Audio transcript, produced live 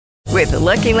With the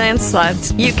Lucky Land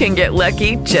Slots, you can get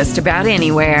lucky just about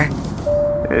anywhere.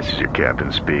 This is your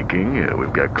captain speaking.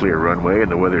 We've got clear runway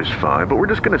and the weather's fine, but we're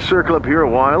just going to circle up here a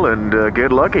while and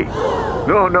get lucky.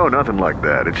 No, nothing like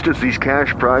that. It's just these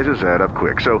cash prizes add up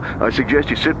quick. So I suggest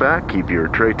you sit back, keep your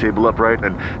tray table upright,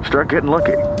 and start getting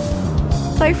lucky.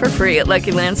 Play for free at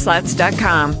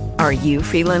LuckyLandSlots.com. Are you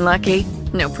feeling lucky?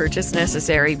 No purchase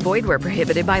necessary. Void where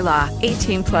prohibited by law.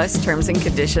 18 plus terms and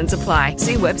conditions apply.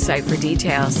 See website for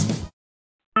details.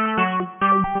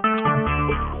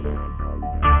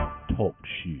 Talk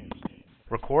shoes.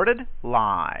 Recorded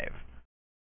live.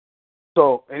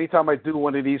 So anytime I do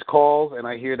one of these calls and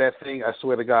I hear that thing, I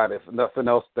swear to God, if nothing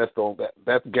else, that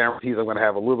guarantees I'm going to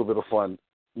have a little bit of fun,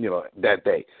 that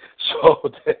day. So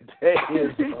today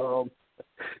is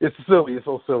it's silly. It's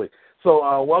so silly.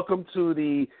 So welcome to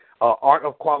the Art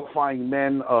of Qualifying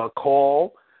Men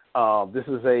call. This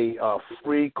is a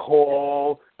free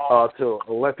call to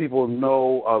let people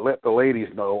know, let the ladies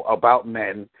know about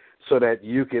men, so that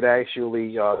you could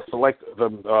actually select the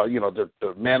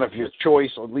man of your choice,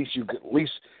 or at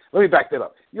least let me back that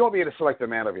up. You won't be able to select the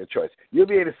man of your choice. You'll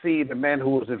be able to see the men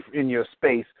who is in your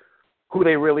space, who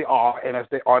they really are, and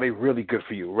are they really good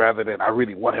for you, rather than I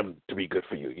really want him to be good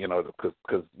for you,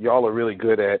 because y'all are really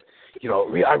good at,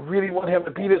 I really want him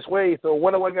to be this way, so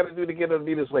what do I got to do to get him to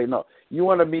be this way? No, you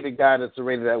want to meet a guy that's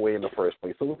already that way in the first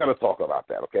place, so we're going to talk about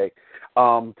that, okay?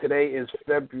 Today is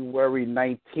February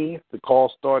 19th. The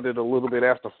call started a little bit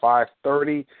after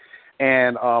 5:30,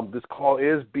 and this call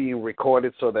is being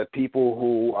recorded so that people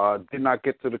who did not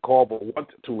get to the call but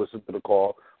wanted to listen to the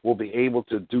call will be able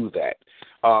to do that.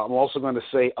 I'm also going to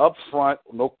say up front,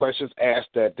 no questions asked,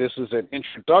 that this is an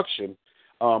introduction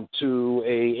to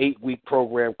a 8-week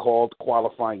program called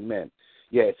Qualifying Men.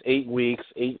 Yeah, it's 8 weeks,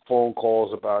 8 phone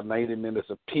calls, about 90 minutes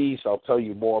apiece. I'll tell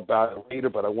you more about it later,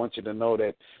 but I want you to know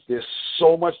that there's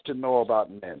so much to know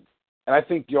about men. And I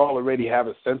think you all already have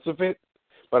a sense of it,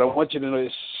 but I want you to know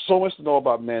there's so much to know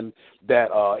about men that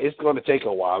it's going to take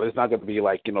a while. It's not going to be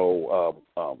like, a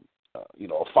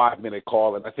 5-minute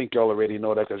call, and I think y'all already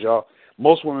know that because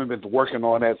most women have been working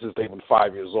on that since they've been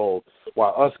 5 years old,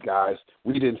 while us guys,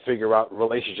 we didn't figure out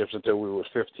relationships until we were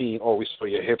 15. Oh, we saw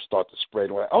your hips start to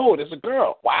spread. We're like, oh, there's a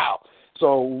girl. Wow.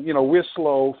 So, we're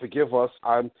slow. Forgive us.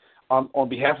 I'm on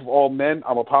behalf of all men,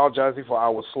 I'm apologizing for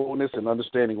our slowness in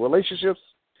understanding relationships.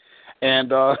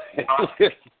 And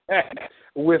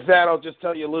with that, I'll just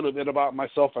tell you a little bit about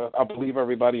myself. I believe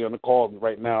everybody on the call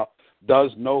right now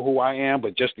does know who I am,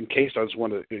 but just in case, I just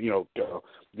want to,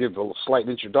 give a slight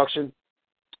introduction.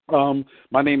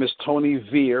 My name is Tony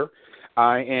Veer.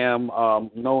 I am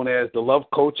known as the Love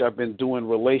Coach. I've been doing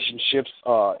relationships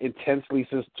intensely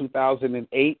since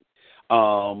 2008.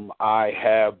 I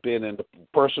have been in the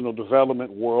personal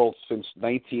development world since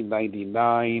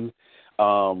 1999.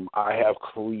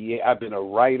 I've been a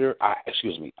writer. I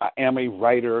am a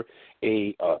writer,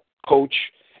 a coach,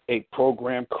 a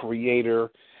program creator,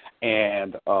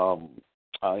 and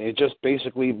it just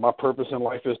basically my purpose in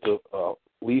life is to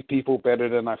leave people better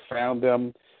than I found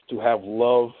them, to have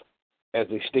love as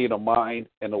a state of mind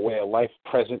and a way of life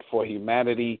present for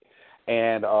humanity.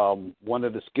 And one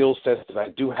of the skill sets that I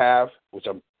do have, which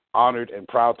I'm honored and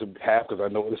proud to have because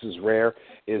I know this is rare,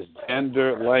 is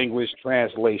gender language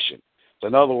translation. So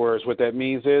in other words, what that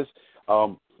means is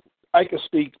I can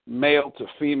speak male to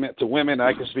female to women,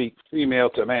 I can speak female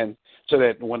to men, so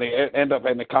that when they end up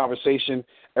in the conversation,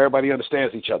 everybody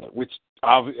understands each other, which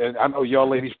I know y'all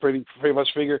ladies pretty much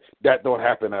figure that don't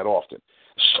happen that often.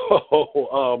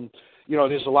 So,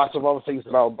 there's lots of other things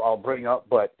that I'll bring up,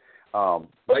 but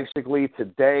basically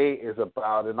today is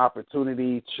about an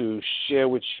opportunity to share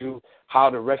with you how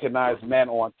to recognize men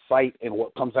on sight and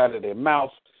what comes out of their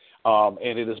mouth,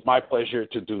 and it is my pleasure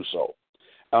to do so.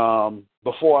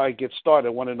 Before I get started,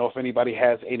 I want to know if anybody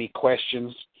has any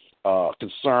questions,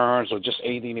 concerns, or just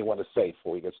anything they want to say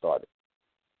before we get started.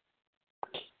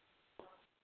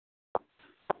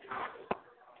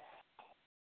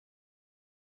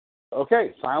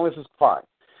 Okay, silence is fine.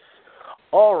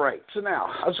 All right, so now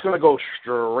I'm just going to go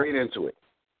straight into it.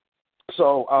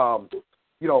 So,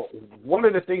 one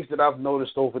of the things that I've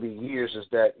noticed over the years is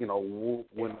that,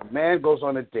 when a man goes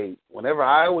on a date, whenever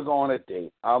I was on a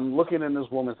date, I'm looking in this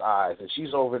woman's eyes, and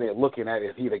she's over there looking at,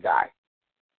 is he the guy?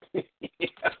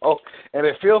 And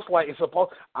it feels like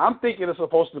I'm thinking it's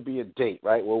supposed to be a date,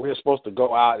 right, where we're supposed to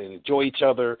go out and enjoy each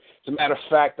other. As a matter of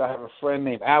fact, I have a friend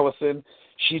named Allison.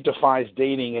 She defines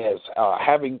dating as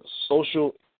having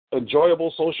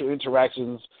enjoyable social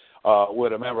interactions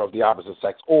with a member of the opposite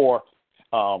sex, or,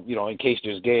 in case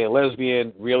there's gay and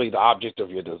lesbian, really the object of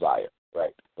your desire,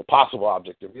 right? The possible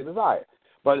object of your desire.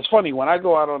 But it's funny, when I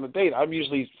go out on a date, I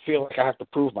usually feel like I have to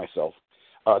prove myself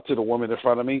to the woman in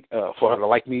front of me for her to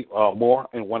like me more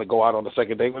and want to go out on the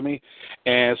second date with me.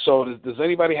 And so does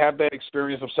anybody have that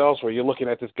experience themselves where you're looking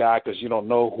at this guy because you don't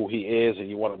know who he is and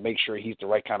you want to make sure he's the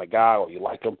right kind of guy or you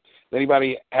like him? Does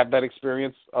anybody have that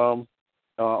experience on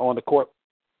the court?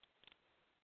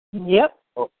 Yep.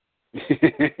 Oh.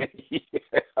 Yeah.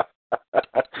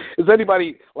 Does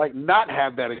anybody like not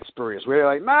have that experience where they're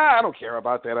like, nah, I don't care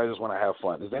about that. I just want to have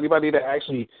fun. Is anybody that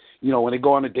actually, when they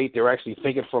go on a date, they're actually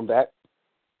thinking from that?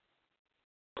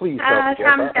 Please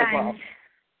tell me.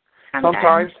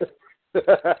 Sometimes.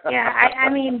 Yeah, I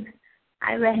mean,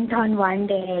 I went on one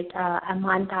date a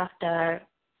month after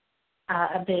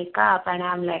a breakup, and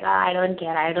I'm like, I don't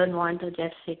care. I don't want to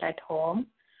just sit at home.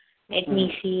 Let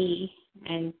me see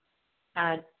and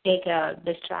take a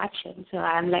distraction. So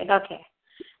I'm like, okay,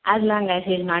 as long as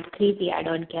he's not creepy, I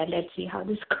don't care. Let's see how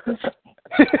this goes.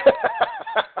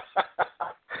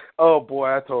 Oh,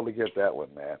 boy, I totally get that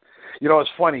one, man. It's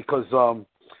funny because,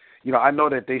 I know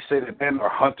that they say that men are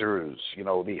hunters, they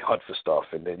hunt for stuff.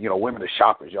 And then, women are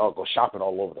shoppers. Y'all go shopping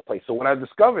all over the place. So what I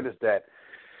discovered is that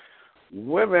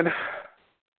women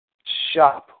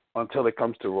shop until it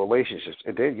comes to relationships,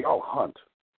 and then y'all hunt.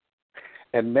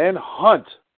 And men hunt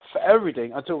for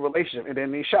everything until relationship, and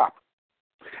then they shop.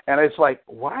 And it's like,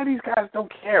 why these guys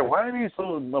don't care? Why are they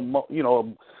so,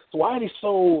 why are they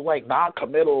so, like,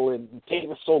 non-committal and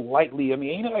taking it so lightly? I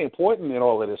mean, ain't it important and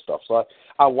all of this stuff? So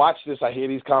I watch this. I hear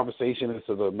these conversations. It's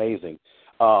amazing.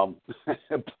 So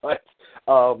I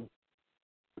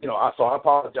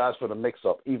apologize for the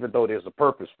mix-up, even though there's a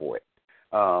purpose for it.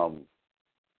 And,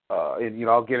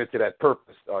 I'll get into that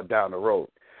purpose down the road.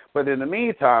 But in the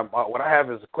meantime, what I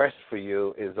have as a question for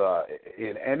you is,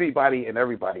 and anybody and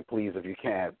everybody, please, if you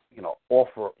can,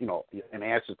 offer, an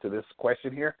answer to this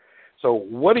question here. So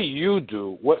what do you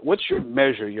do? What's your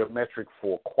metric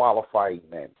for qualifying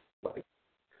men? Like,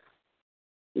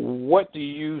 what do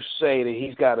you say that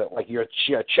he's got, your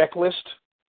checklist?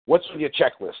 What's on your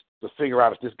checklist to figure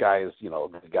out if this guy is,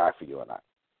 the guy for you or not?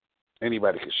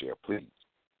 Anybody can share, please.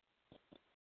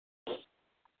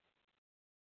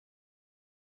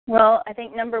 Well, I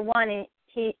think number one,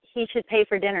 he should pay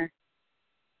for dinner.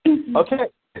 Okay.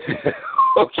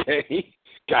 Okay.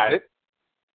 Got it.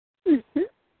 Mm-hmm.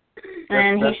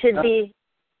 And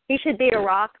he should be a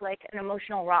rock, like an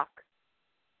emotional rock.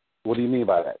 What do you mean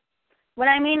by that? What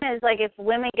I mean is, like, if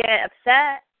women get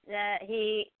upset, that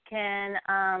he can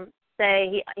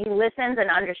say he listens and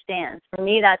understands. For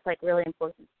me, that's, like, really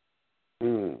important.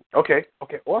 Okay.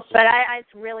 Awesome. But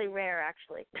it's really rare,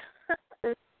 actually.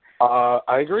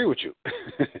 I agree with you.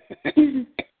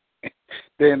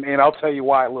 And I'll tell you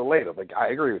why a little later. But I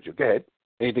agree with you. Go ahead.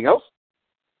 Anything else?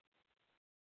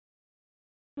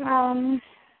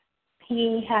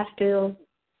 He has to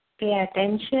pay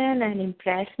attention and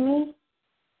impress me.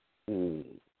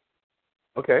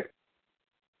 Okay.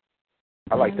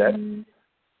 I like that.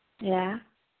 Yeah.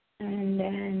 And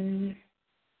then,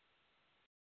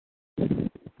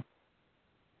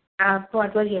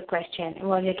 what was your question?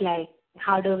 Was it like,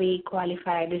 how do we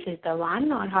qualify this is the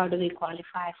one, or how do we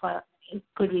qualify for,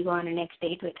 could we go on a next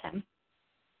date with him?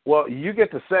 Well, you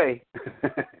get to say,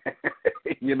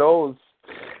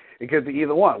 it could be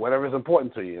either one, whatever is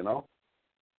important to you,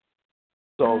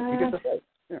 So you get to say.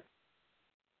 Yeah.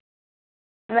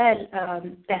 Well,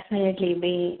 definitely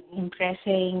be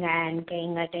impressing and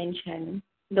paying attention.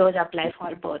 Those apply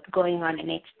for both going on a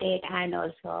next date and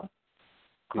also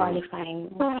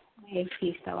qualifying if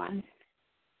he's the one.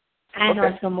 And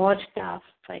also more stuff,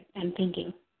 but I'm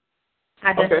thinking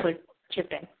others could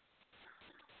chip in.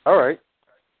 All right.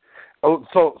 Oh,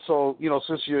 so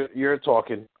since you're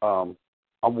talking, I'm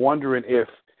wondering if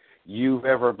you've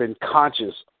ever been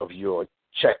conscious of your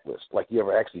checklist. Like, you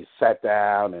ever actually sat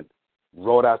down and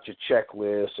wrote out your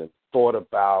checklist and thought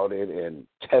about it and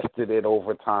tested it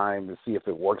over time to see if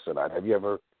it works or not. Have you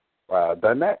ever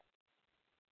done that?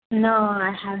 No,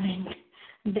 I haven't.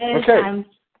 I'm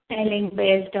telling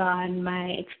based on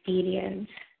my experience,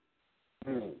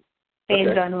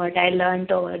 based on what I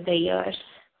learned over the years.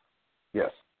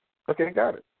 Yes. Okay,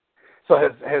 got it. So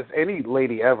has any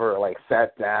lady ever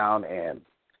sat down and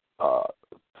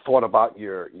thought about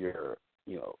your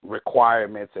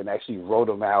requirements and actually wrote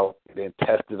them out and then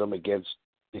tested them against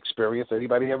experience?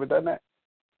 Anybody ever done that?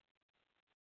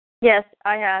 Yes,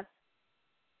 I have.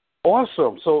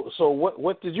 Awesome. So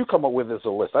what did you come up with as a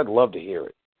list? I'd love to hear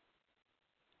it.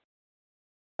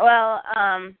 Well,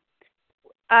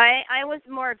 I was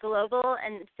more global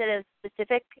instead of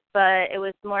specific, but it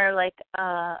was more like,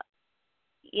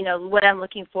 what I'm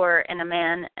looking for in a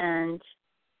man, and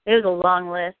It was a long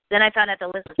list. Then I found out the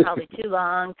list was probably too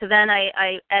long. So then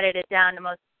I edited it down to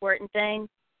most important things.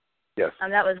 Yes.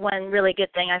 That was one really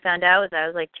good thing I found out, was I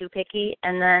was like too picky.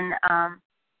 And then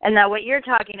now what you're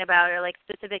talking about are like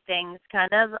specific things,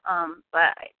 kind of.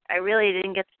 But I really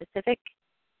didn't get specific.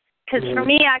 Because for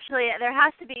me, actually, there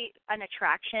has to be an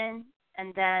attraction,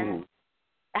 and then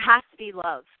it has to be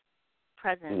love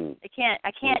present.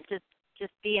 I can't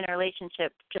just be in a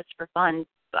relationship just for fun.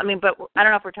 I mean, but I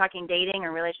don't know if we're talking dating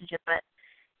or relationship, but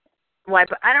why?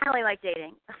 But I don't really like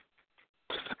dating.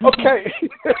 Okay.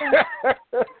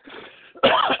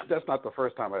 That's not the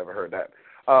first time I ever heard that.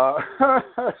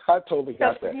 I totally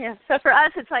got that. Yeah. So for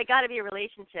us, it's like got to be a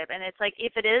relationship, and it's like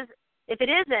if it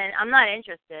isn't, I'm not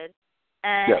interested.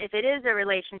 And if it is a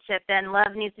relationship, then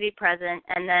love needs to be present,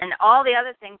 and then all the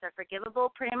other things are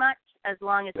forgivable, pretty much, as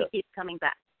long as he keeps coming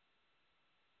back.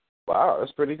 Wow,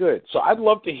 that's pretty good. So I'd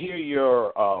love to hear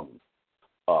your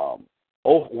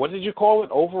what did you call it?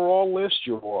 Overall list.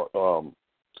 Your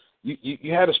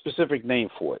you had a specific name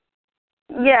for it.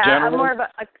 Yeah, General? more of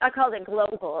I called it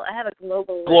global. I have a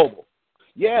global list. Global.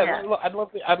 Yeah, I'd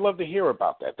love to hear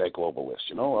about that global list.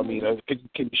 You know, I mean, can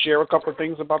you share a couple of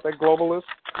things about that global list?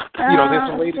 You know,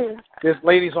 there's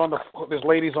ladies on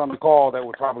the call that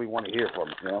would probably want to hear from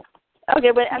you. You know.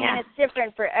 Okay, but I mean, it's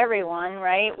different for everyone,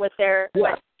 right? With their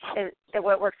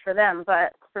what works for them.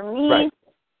 But for me,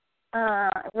 I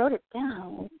wrote it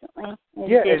down recently.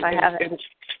 See if I have it.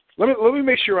 Let me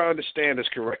make sure I understand this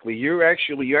correctly. You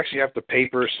actually have the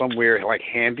paper somewhere like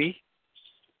handy.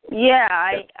 Yeah,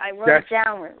 I wrote it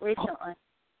down recently.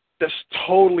 That's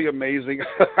totally amazing.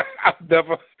 I've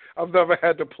never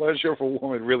had the pleasure of a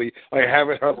woman really like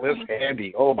having her list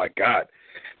handy. Oh my God,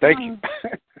 thank you.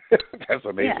 That's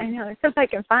amazing. Yeah, I know. If I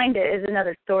can find it, is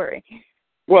another story.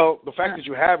 Well, the fact that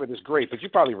you have it is great, but you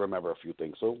probably remember a few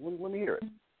things. So let me hear it.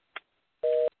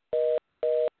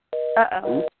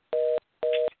 Uh-oh.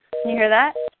 Can you hear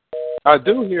that? I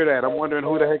do hear that. I'm wondering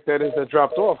who the heck that is that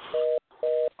dropped off.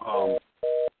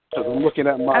 Because I'm looking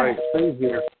at my thing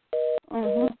here,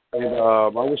 and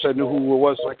I wish I knew who it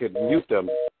was so I could mute them.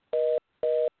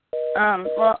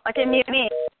 Well, I can mute me.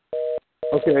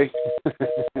 Okay.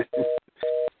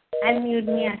 Unmute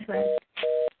me as well.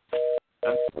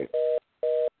 Okay.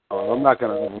 I'm not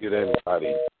going to unmute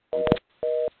anybody.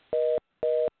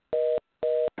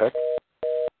 Heck.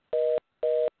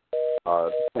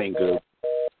 Ain't good.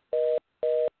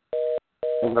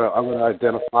 I'm gonna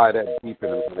identify that beep in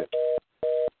a minute.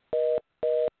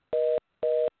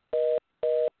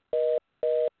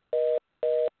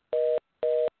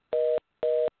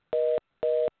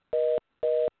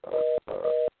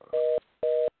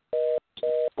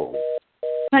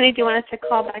 Honey, do you want us to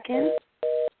call back in?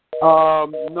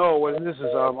 No. What this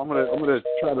is, I'm gonna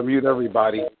try to mute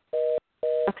everybody.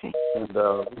 Okay. And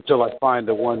until I find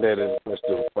the one that is supposed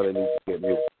to, what it needs to get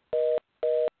muted.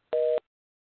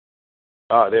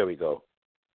 There we go.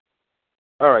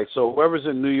 All right. So whoever's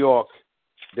in New York,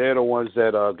 they're the ones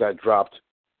that got dropped.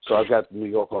 So I got New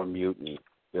York on mute, and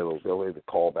they'll either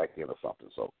call back in or something.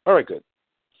 So all right, good.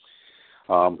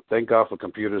 Thank God for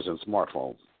computers and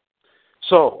smartphones.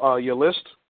 So your list.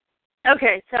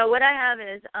 Okay, so what I have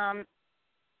is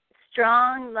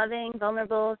strong, loving,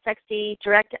 vulnerable, sexy,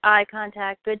 direct eye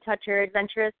contact, good toucher,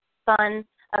 adventurous, fun,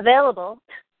 available,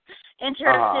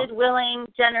 interested, willing,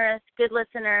 generous, good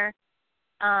listener,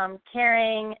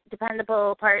 caring,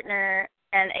 dependable partner,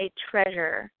 and a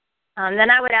treasure.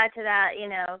 Then I would add to that,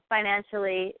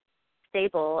 financially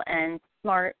stable and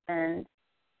smart and,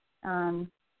 and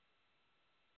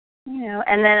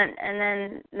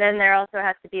then there also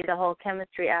has to be the whole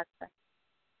chemistry aspect.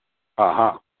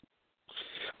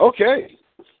 Okay.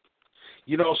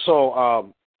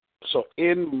 So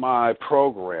in my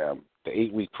program, the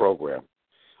 8-week program,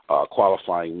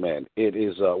 Qualifying Men, it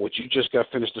is what you just got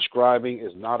finished describing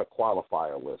is not a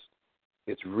qualifier list.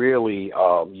 It's really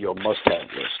your must-have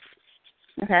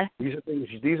list. Okay.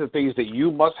 These are things that you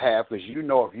must have because if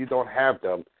you don't have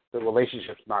them, the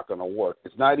relationship's not going to work.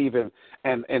 It's not even,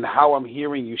 and how I'm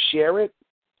hearing you share it,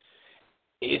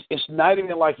 it's not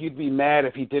even like you'd be mad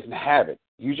if he didn't have it.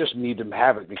 You just need him to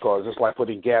have it because it's like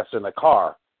putting gas in a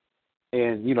car.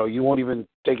 And, you won't even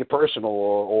take it personal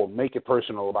or make it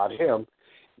personal about him.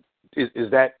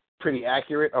 Is that pretty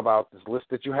accurate about this list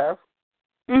that you have?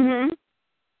 Mm-hmm.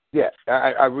 Yeah,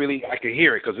 I can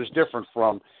hear it because it's different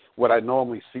from what I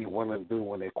normally see women do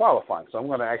when they're qualifying. So I'm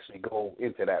going to actually go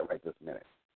into that right this minute.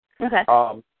 Okay.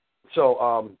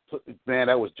 Man,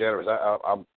 that was generous.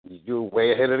 You're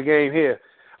way ahead of the game here.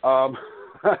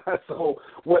 So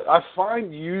what I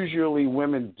find usually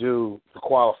women do to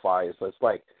qualify is it's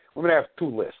like women have two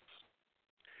lists.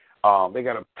 They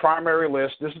got a primary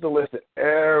list. This is the list that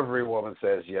every woman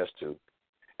says yes to.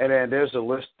 And then there's a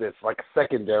list that's like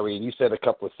secondary, and you said a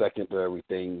couple of secondary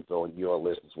things on your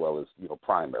list as well as,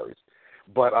 primaries.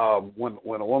 But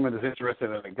when a woman is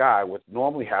interested in a guy, what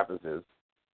normally happens is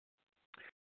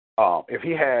if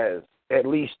he has at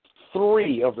least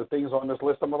 3 of the things on this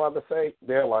list I'm about to say,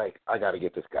 they're like, I got to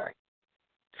get this guy.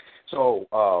 So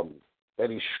that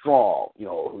he's strong,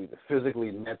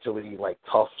 physically, mentally, like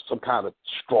tough, some kind of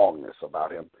strongness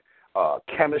about him.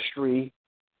 Chemistry,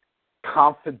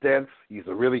 confidence. He's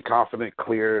a really confident,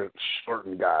 clear,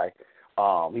 certain guy.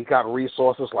 He's got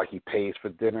resources, like he pays for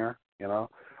dinner,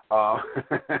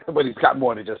 but he's got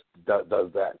more than just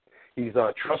does that. He's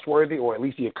trustworthy, or at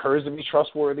least he occurs to be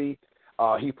trustworthy.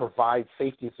 He provides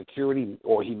safety and security,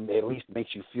 or he at least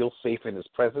makes you feel safe in his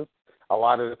presence. A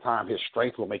lot of the time, his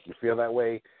strength will make you feel that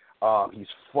way. He's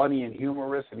funny and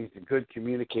humorous, and he's a good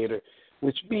communicator,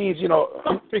 which means,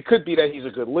 it could be that he's a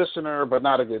good listener but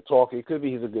not a good talker. It could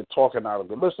be he's a good talker, not a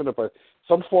good listener, but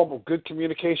some form of good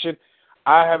communication.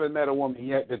 I haven't met a woman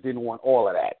yet that didn't want all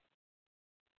of that.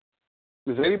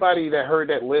 Is there anybody that heard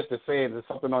that list that's saying there's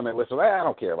something on that list? I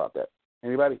don't care about that.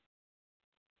 Anybody?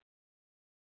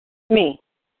 Me.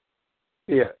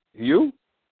 Yeah. You?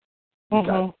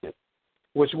 Mm-hmm.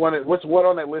 Which one? What's what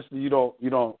on that list that you don't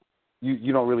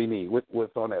really need?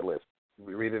 What's on that list? Can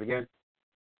we read it again?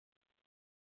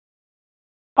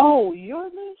 Oh, your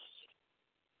list?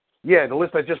 Yeah, the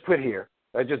list I just put here.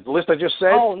 The list I just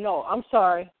said. Oh no, I'm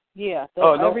sorry. Yeah.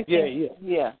 Oh no. Everything.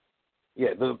 Yeah.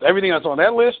 Everything that's on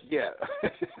that list. Yeah.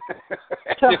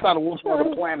 There's not a woman on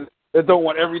the planet that don't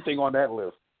want everything on that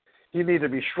list. He needs to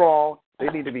be strong. They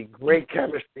need to be great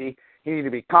chemistry. He needs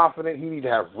to be confident. He needs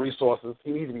to have resources.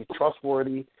 He needs to be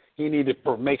trustworthy. He needs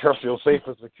to make her feel safe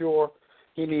and secure.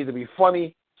 He needs to be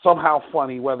funny, somehow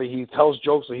funny, whether he tells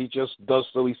jokes or he just does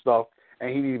silly stuff. And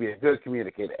he needs to be a good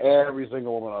communicator. Every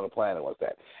single woman on the planet wants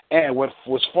that. And what's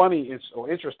funny or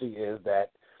interesting is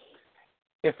that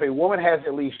if a woman has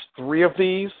at least 3 of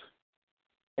these,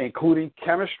 including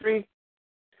chemistry,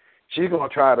 she's going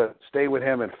to try to stay with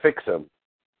him and fix him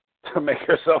to make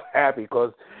herself happy.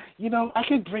 Because, I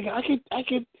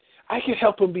could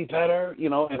help him be better,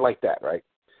 and like that, right?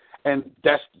 And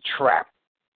that's the trap,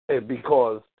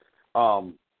 because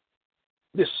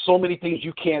there's so many things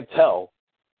you can't tell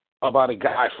about a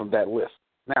guy from that list.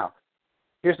 Now,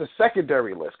 here's the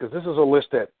secondary list, because this is a list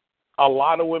that a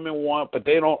lot of women want, but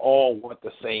they don't all want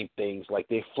the same things. Like,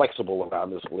 they're flexible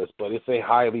around this list, but it's a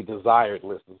highly desired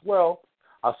list as well.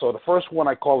 So the first one,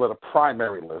 I call it a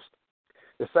primary list.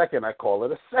 The second, I call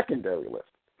it a secondary list.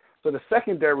 So the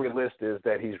secondary list is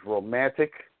that he's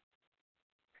romantic,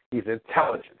 he's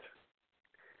intelligent,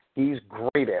 he's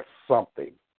great at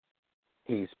something,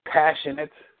 he's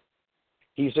passionate,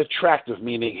 he's attractive,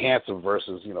 meaning handsome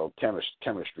versus,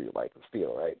 chemistry, like the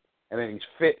feel, right? And then he's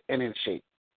fit and in shape.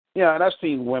 And I've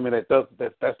seen women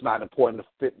that's not important to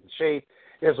fit and shape.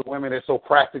 There's women that's so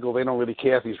practical they don't really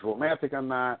care if he's romantic or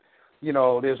not.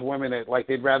 There's women that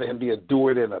they'd rather him be a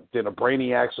doer than a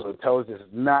brainiac. So intelligence is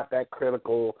not that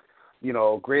critical.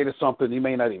 Great at something, you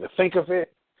may not even think of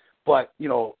it. But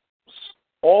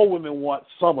all women want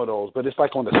some of those, but it's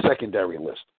like on the secondary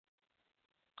list.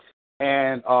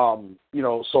 And,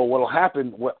 so what will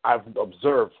happen, what I've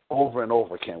observed over and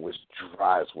over again, which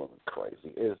drives women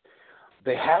crazy, is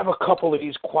they have a couple of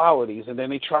these qualities, and then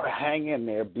they try to hang in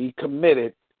there, be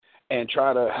committed, and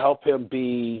try to help him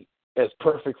be as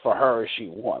perfect for her as she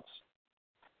wants.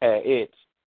 And it's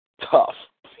tough,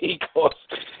 because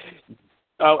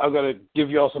I'm going to give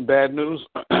you all some bad news.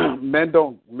 Men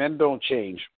don't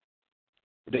change.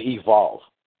 They evolve.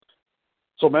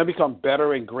 So men become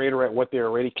better and greater at what they're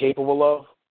already capable of,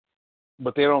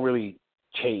 but they don't really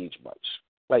change much.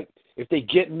 Like, if they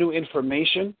get new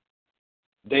information,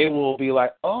 they will be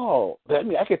like, oh, that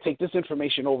means I could take this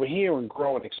information over here and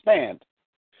grow and expand.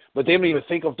 But they don't even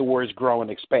think of the words grow and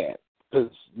expand,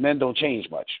 because men don't change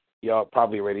much. Y'all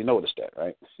probably already noticed that,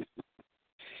 right?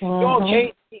 Mm-hmm. Don't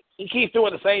change. He keeps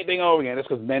doing the same thing over again. That's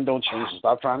because men don't change. So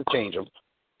stop trying to change them,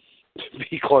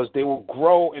 because they will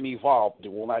grow and evolve. They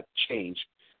will not change,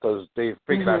 because they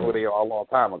figured out who they are a long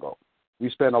time ago. We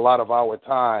spend a lot of our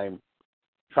time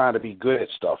trying to be good at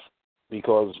stuff,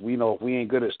 because we know if we ain't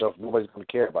good at stuff, nobody's going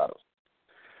to care about us.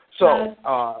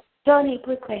 So, Tony,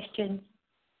 quick question.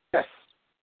 Yes.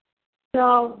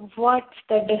 So what's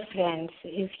the difference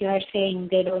if you are saying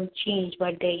they don't change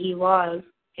but they evolve?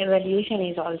 Evolution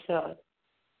is also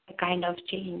a kind of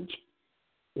change.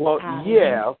 Well,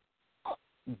 yeah,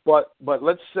 but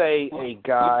let's say a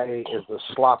guy is a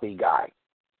sloppy guy.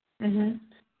 Mm-hmm.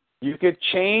 You could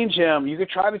change him. You could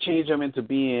try to change him into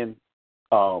being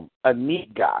a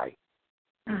neat guy,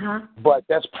 but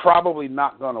that's probably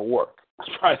not going to work. It's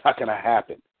probably not going to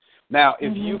happen. Now,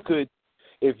 if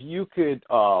you could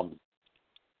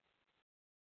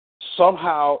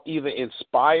somehow either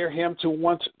inspire him to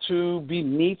want to be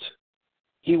neat,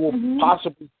 he will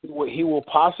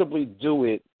possibly do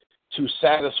it to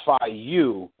satisfy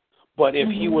you. But if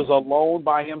he was alone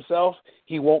by himself,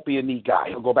 he won't be a neat guy.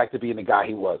 He'll go back to being the guy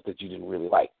he was that you didn't really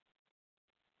like.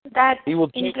 That's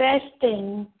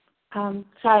interesting.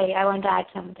 Sorry, I want to add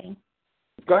something.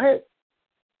 Go ahead.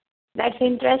 That's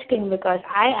interesting because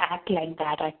I act like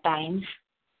that at times.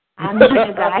 I'm not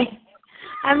a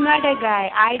guy.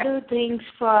 I do things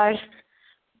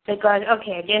because,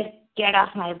 okay, just get off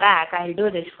my back. I'll do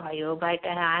this for you. But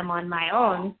I'm on my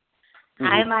own.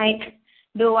 I might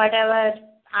do whatever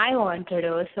I want to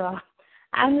do. So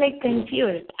I'm like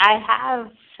confused. I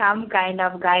have some kind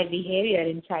of guy behavior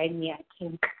inside me, I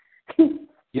think.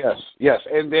 Yes.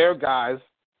 And there are guys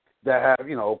that have,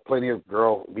 plenty of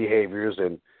girl behaviors.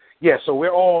 And, so we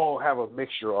all have a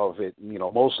mixture of it.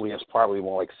 Mostly it's probably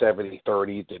more like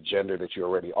 70-30, the gender that you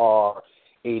already are,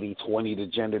 80-20, the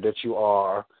gender that you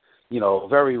are.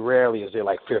 Very rarely is it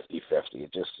like 50-50.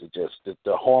 It just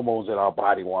the hormones in our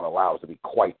body won't allow us to be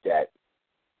quite that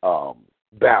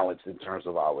balanced in terms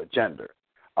of our gender.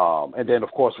 And then,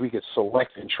 of course, we could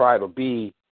select and try to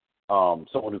be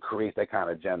someone who creates that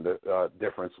kind of gender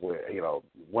difference where,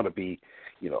 want to be,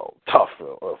 tough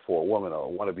for a woman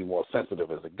or want to be more sensitive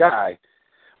as a guy.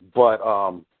 But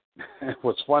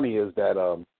what's funny is that,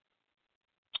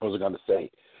 what was I going to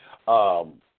say?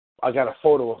 I got a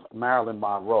photo of Marilyn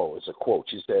Monroe. It's a quote.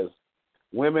 She says,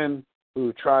 "Women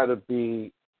who try to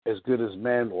be as good as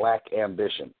men lack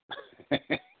ambition."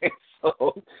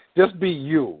 So just be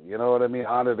you. You know what I mean?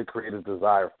 Honor the Creator's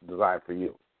design for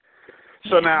you.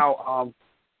 So now,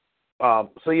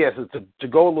 yes, to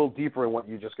go a little deeper in what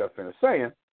you just got finished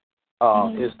saying,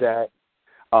 is that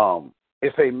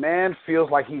if a man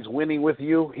feels like he's winning with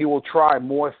you, he will try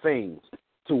more things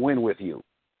to win with you.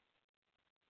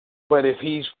 But if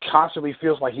he constantly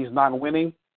feels like he's not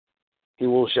winning, he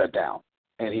will shut down,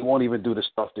 and he won't even do the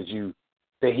stuff that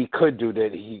he could do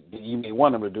that you may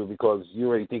want him to do because you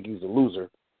already think he's a loser,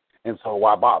 and so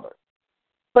why bother?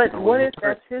 But what if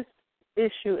that's his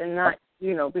issue and not,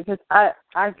 because I've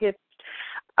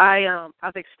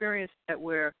experienced that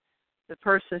where the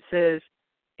person says,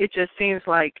 it just seems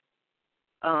like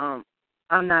I'm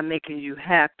not making you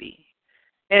happy.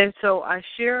 And so I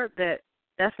share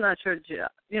that's not your job.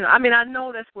 I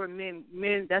know that's where men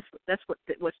that's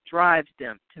what drives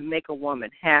them to make a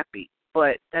woman happy,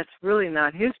 but that's really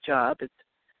not his job. It's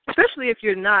especially if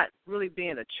you're not really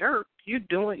being a jerk. You're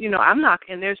doing, I'm not,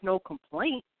 and there's no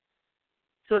complaint.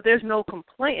 So if there's no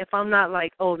complaint, if I'm not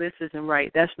like, oh, this isn't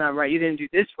right, that's not right, you didn't do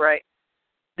this right,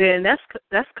 then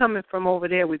that's coming from over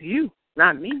there with you,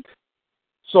 not me.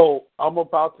 So I'm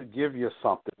about to give you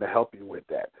something to help you with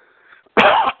that.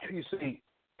 You see,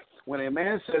 when a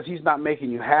man says he's not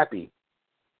making you happy,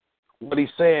 what he's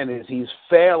saying is he's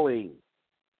failing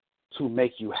to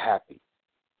make you happy.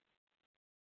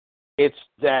 It's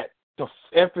that the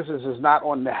emphasis is not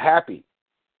on the happy.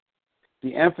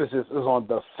 The emphasis is on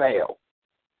the fail.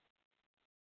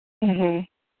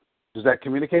 Does that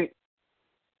communicate?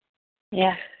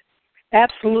 Yeah,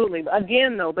 absolutely.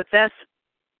 Again, though, but that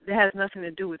has nothing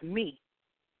to do with me.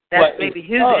 That's maybe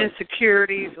his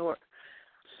insecurities or.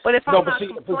 But if I'm not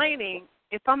complaining,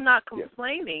 if I'm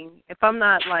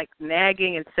not like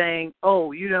nagging and saying,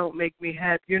 "Oh, you don't make me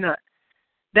happy," you're not.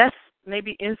 That's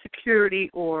maybe insecurity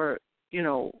or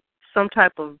some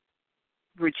type of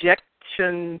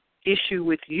rejection issue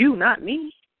with you, not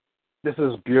me. This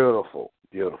is beautiful,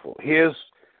 beautiful. Here's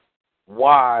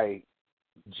why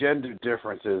gender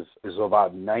differences is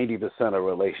about 90% of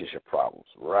relationship problems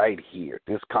right here,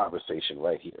 this conversation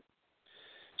right here.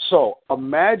 So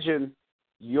imagine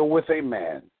you're with a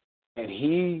man and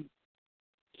he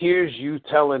hears you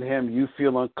telling him you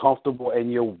feel uncomfortable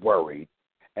and you're worried,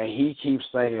 and he keeps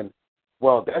saying,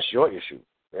 well, that's your issue.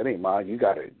 That ain't mine. You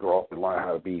got to grow up and learn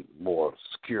how to be more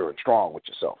secure and strong with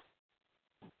yourself.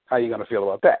 How are you going to feel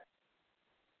about that?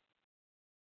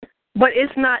 But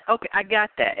it's not, okay, I got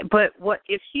that. But what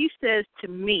if he says to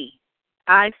me,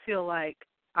 I feel like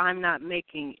I'm not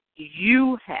making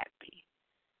you happy,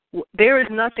 there is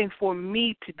nothing for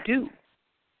me to do.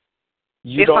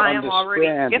 If I am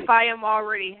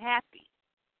already happy.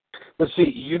 But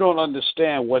see, you don't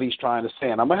understand what he's trying to say,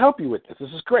 and I'm going to help you with this.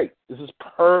 This is great. This is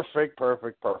perfect,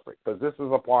 because this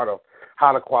is a part of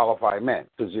how to qualify men.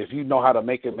 Because if you know how to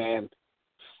make a man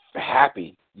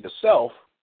happy yourself,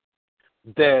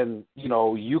 then,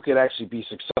 you could actually be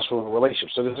successful in a relationship.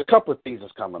 So there's a couple of things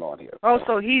that's coming on here. Oh,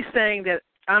 so he's saying that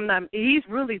he's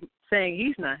really saying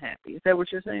he's not happy. Is that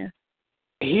what you're saying?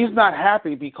 He's not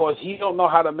happy because he don't know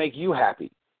how to make you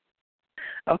happy.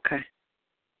 Okay.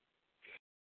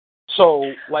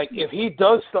 So, like, if he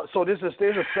does, so there's a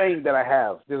saying that I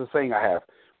have. There's a saying I have.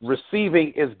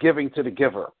 Receiving is giving to the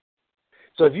giver.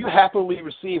 So if you happily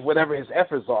receive whatever his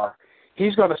efforts are,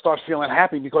 he's going to start feeling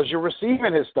happy because you're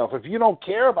receiving his stuff. If you don't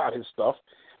care about his stuff,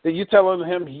 then you're telling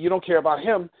him you don't care about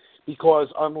him because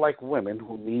unlike women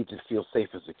who need to feel safe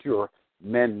and secure,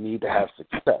 men need to have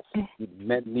success.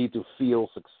 Men need to feel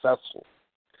successful.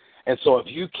 And so if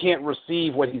you can't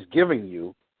receive what he's giving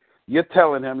you, you're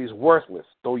telling him he's worthless.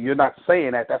 Though you're not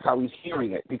saying that, that's how he's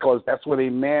hearing it because that's what a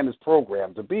man is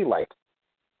programmed to be like.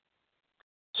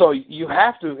 So you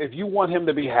have to, if you want him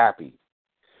to be happy,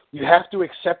 you have to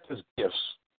accept his gifts.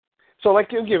 So, like,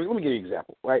 let me give you an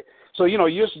example, right? So,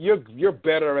 you're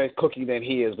better at cooking than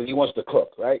he is, but he wants to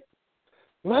cook, right?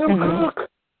 Let him cook.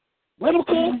 Let him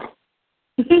cook.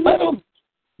 Let him.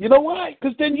 You know why?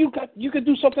 Because then you could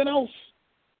do something else.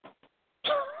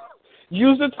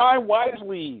 Use the time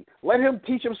wisely. Let him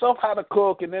teach himself how to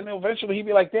cook, and then eventually he'll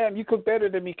be like, damn, you cook better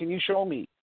than me. Can you show me?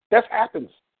 That happens.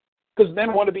 Because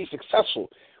men want to be successful.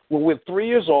 When we're 3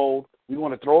 years old, we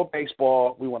want to throw a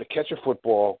baseball. We want to catch a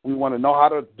football. We want to know how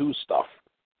to do stuff.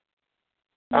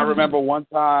 I remember one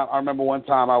time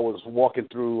I was walking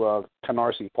through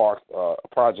Canarsie Park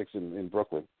projects in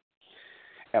Brooklyn,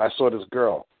 and I saw this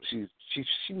girl. She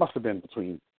must have been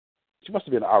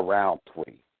around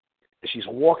 20. And she's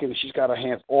walking, and she's got her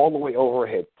hands all the way over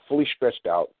her head, fully stretched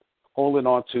out, holding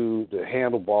onto the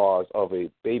handlebars of a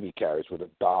baby carriage with a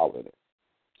doll in it.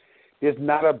 There's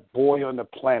not a boy on the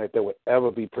planet that would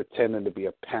ever be pretending to be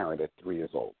a parent at 3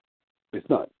 years old. There's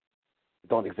none. It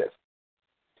don't exist.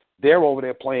 They're over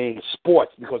there playing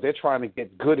sports because they're trying to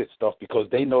get good at stuff because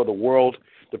they know the world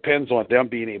depends on them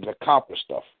being able to accomplish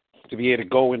stuff, to be able to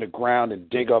go in the ground and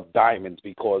dig up diamonds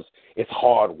because it's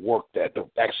hard work to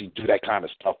actually do that kind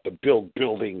of stuff, to build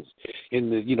buildings,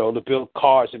 to build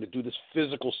cars and to do this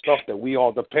physical stuff that we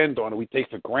all depend on and we take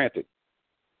for granted.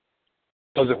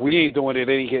 Because if we ain't doing it,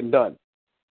 it ain't getting done.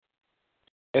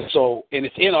 And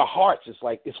it's in our hearts. It's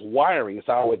like it's wiring. It's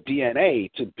our DNA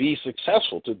to be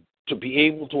successful, to be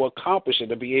able to accomplish it,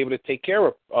 to be able to take care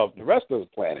of the rest of the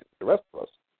planet, the rest of us,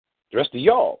 the rest of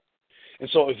y'all. And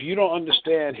so if you don't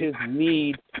understand his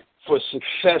need for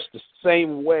success the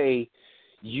same way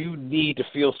you need to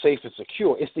feel safe and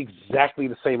secure, it's exactly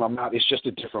the same amount. It's just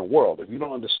a different world. If you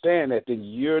don't understand that, then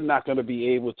you're not going to be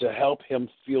able to help him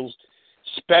feel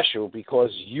special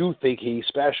because you think he's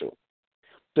special.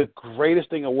 The greatest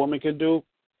thing a woman can do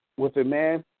with a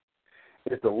man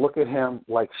is to look at him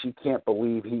like she can't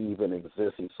believe he even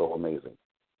exists. He's so amazing.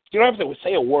 You don't have to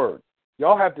say a word.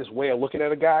 Y'all have this way of looking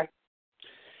at a guy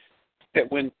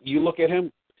that when you look at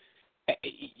him,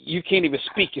 you can't even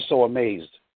speak. You're so amazed.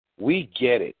 We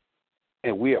get it,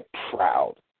 and we are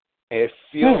proud. And it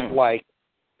feels like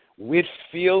we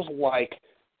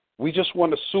just won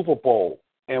the Super Bowl.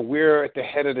 And we're at the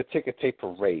head of the ticker tape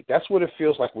parade. That's what it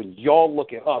feels like when y'all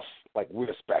look at us like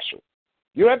we're special.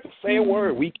 You don't have to say a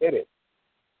word. We get it.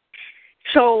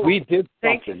 So we did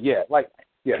something.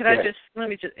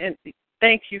 And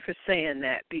thank you for saying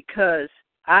that because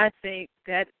I think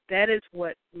that is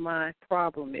what my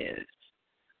problem is.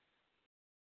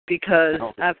 Because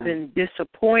I've been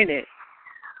disappointed.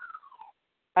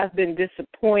 I've been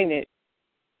disappointed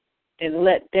and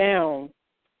let down,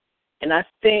 and I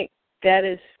think that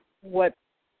is what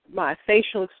my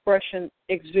facial expression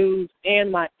exudes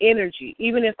and my energy,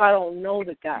 even if I don't know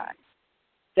the guy.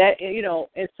 That,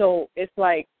 and so it's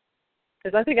like,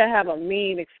 because I think I have a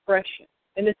mean expression.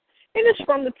 And it's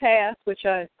from the past, which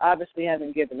I obviously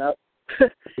haven't given up.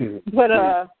 But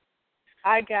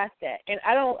I got that. And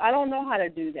I don't know how to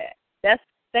do that.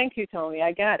 Thank you, Tony.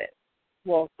 I got it.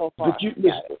 Well, so far.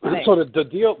 So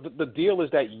the deal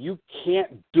is that you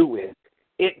can't do it.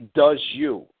 It does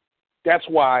you. That's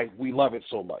why we love it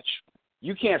so much.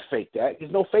 You can't fake that.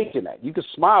 There's no faking that. You can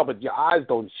smile, but your eyes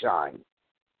don't shine.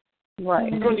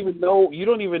 Right. You don't even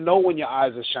know when your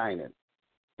eyes are shining.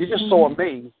 You're just so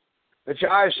amazed that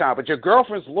your eyes shine. But your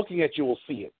girlfriend's looking at you will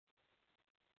see it.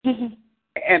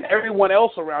 And everyone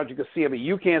else around you can see it, but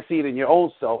you can't see it in your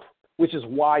own self, which is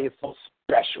why it's so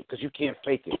special, because you can't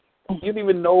fake it. You don't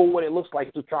even know what it looks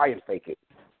like to try and fake it.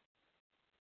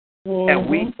 And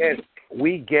we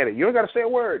get it. You don't got to say a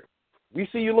word. We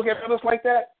see you look at us like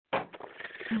that.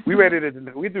 We're ready to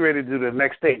do the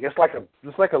next thing. It's like a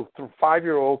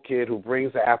 5-year-old kid who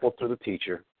brings the apple to the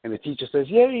teacher, and the teacher says,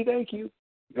 "Yay, thank you."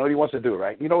 You know what he wants to do,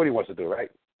 right?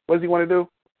 What does he want to do?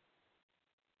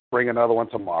 Bring another one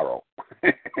tomorrow.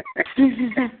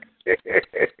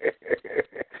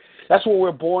 That's what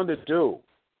we're born to do.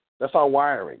 That's our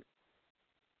wiring.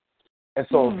 And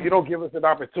so if you don't give us an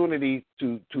opportunity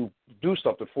to do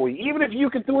something for you, even if you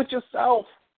can do it yourself,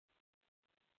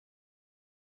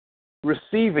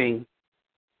 receiving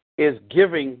is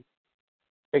giving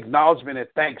acknowledgement and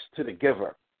thanks to the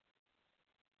giver.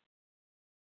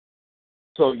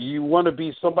 So you want to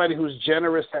be somebody who's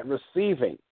generous at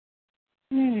receiving.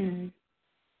 Because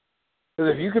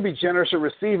if you can be generous at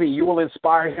receiving, you will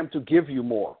inspire him to give you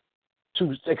more,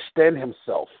 to extend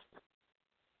himself.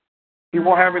 He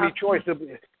won't have any choice.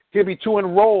 He'll be too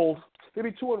enrolled. He'll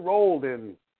be too enrolled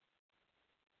in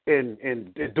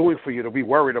doing for you to be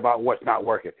worried about what's not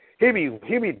working. He'll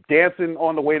be dancing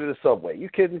on the way to the subway. You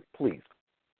kidding? Please.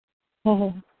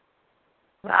 Wow.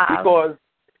 Because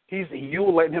you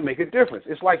letting him make a difference.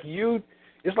 It's like you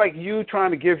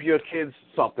trying to give your kids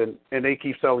something and they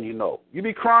keep telling you no. You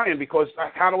be crying because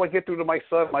how do I get through to my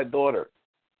son, my daughter?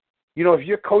 You know, if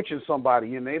you're coaching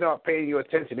somebody and they're not paying you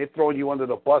attention, they're throwing you under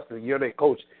the bus and you're their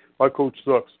coach. My coach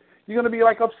sucks. You're gonna be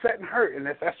like upset and hurt, and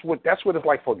that's what it's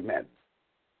like for men.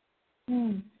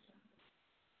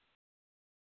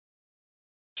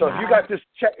 So if you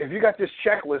got this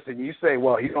checklist and you say,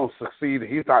 well, he don't succeed,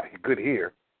 he's not good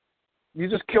here, you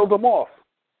just killed him off.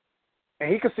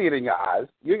 And he can see it in your eyes.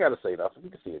 You ain't got to say nothing. He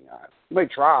can see it in your eyes. He may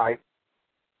try.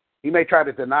 He may try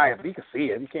to deny it, but he can see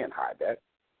it. He can't hide that.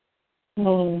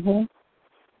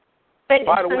 But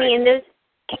by the way, go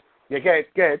ahead.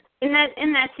 In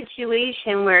that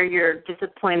situation where you're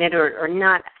disappointed or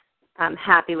not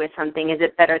happy with something, is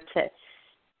it better to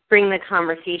bring the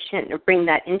conversation or bring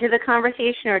that into the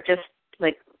conversation, or just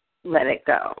like let it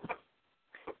go?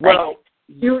 Well,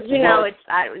 you know, it's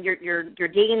you're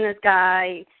dating this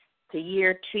guy. It's a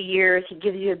year, 2 years. He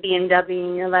gives you a BMW,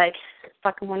 and you're like,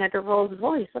 fucking wanted to Rolls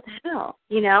Royce. What the hell?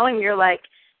 You know, and you're like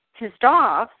pissed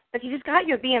off. But he just got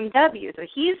you a BMW, so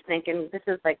he's thinking this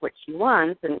is like what she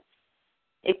wants, and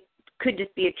it could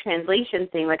just be a translation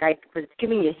thing. Like I was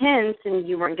giving you hints, and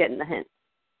you weren't getting the hints.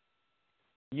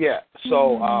 Yeah,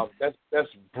 so that's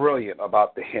brilliant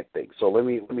about the hint thing. So let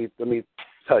me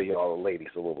tell you all the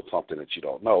ladies a little something that you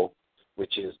don't know,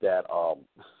 which is that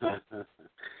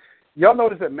y'all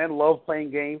notice that men love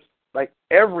playing games. Like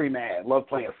every man loves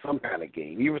playing some kind of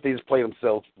game, even if they just play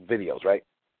themselves videos, right?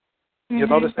 You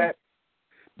notice that?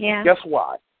 Yeah. Guess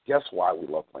why? Guess why we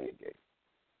love playing games?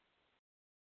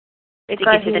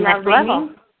 Because you love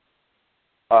winning.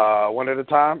 One at a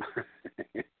time.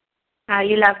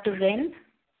 You love to win?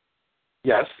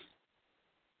 Yes.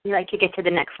 You like to get to the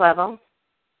next level?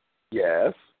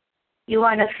 Yes. You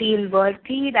want to feel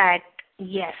worthy that,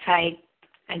 yes, I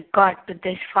got to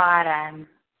this far, I'm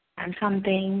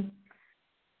something.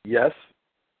 Yes.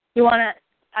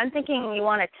 I'm thinking you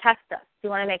want to test us. You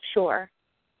want to make sure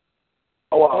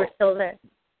we're still there.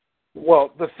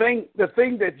 Well, the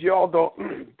thing that y'all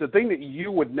don't, the thing that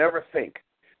you would never think.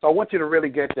 So I want you to really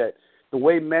get that the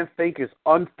way men think is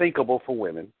unthinkable for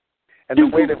women, and the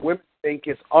way that women think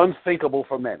is unthinkable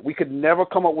for men. We could never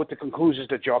come up with the conclusions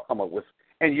that y'all come up with,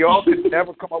 and y'all could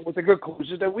never come up with the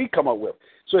conclusions that we come up with.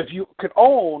 So if you could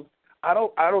own, I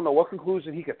don't know what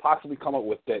conclusion he could possibly come up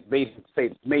with that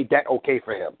made that okay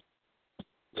for him,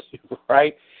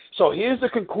 right? So here's the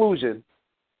conclusion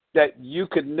that you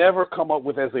could never come up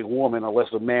with as a woman unless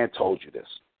a man told you this.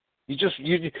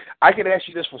 I could ask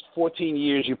you this for 14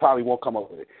 years, you probably won't come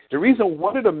up with it.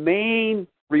 One of the main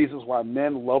reasons why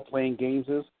men love playing games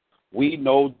is we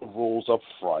know the rules up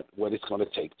front, what it's going to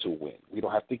take to win. We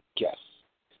don't have to guess.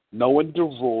 Knowing the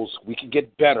rules, we can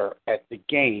get better at the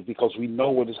game because we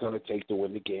know what it's going to take to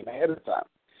win the game ahead of time,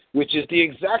 which is the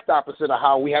exact opposite of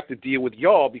how we have to deal with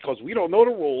y'all because we don't know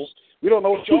the rules. We don't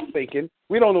know what y'all thinking.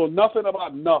 We don't know nothing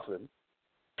about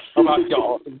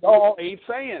y'all. Y'all ain't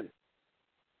saying.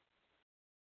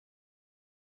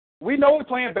 We know we're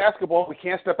playing basketball. We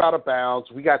can't step out of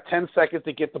bounds. We got 10 seconds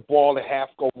to get the ball to half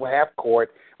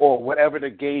court or whatever the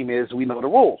game is. We know the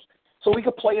rules. So we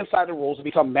can play inside the rules and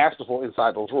become masterful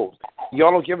inside those rules.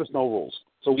 Y'all don't give us no rules.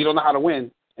 So we don't know how to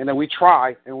win. And then we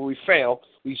try, and when we fail,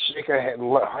 we shake our head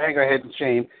and hang our head in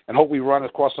shame and hope we run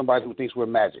across somebody who thinks we're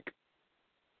magic.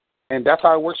 And that's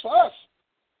how it works for us.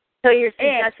 So you're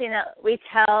suggesting that we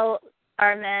tell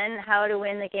our men how to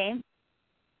win the game?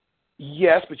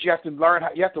 Yes, but you have to learn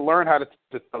how to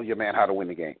tell your man how to win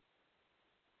the game.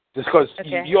 Just because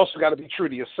you also got to be true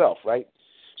to yourself, right?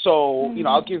 So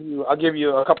I'll give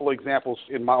you a couple of examples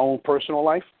in my own personal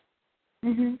life.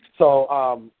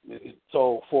 So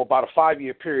for about a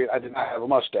 5-year period, I did not have a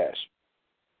mustache.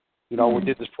 You know, we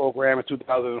did this program in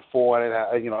 2004, and,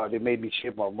 they made me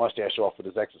shave my mustache off for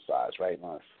this exercise, right? And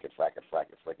I frack it.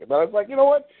 But I was like, you know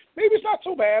what? Maybe it's not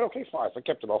so bad. Okay, fine. So I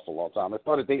kept it off for a long time. I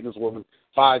started dating this woman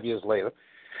 5 years later,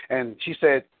 and she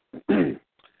said,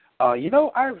 I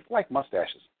like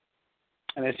mustaches.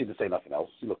 And then she didn't say nothing else.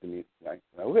 She looked at me, right?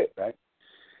 And that was it, right?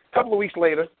 A couple of weeks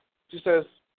later, she says,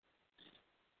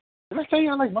 did I tell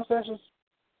you I like mustaches?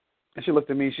 And she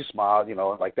looked at me, she smiled,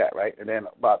 like that, right? And then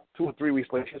about 2 or 3 weeks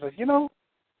later, she says,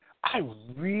 I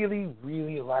really,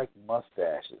 really like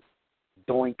mustaches.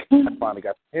 Doink. I finally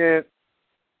got the hint.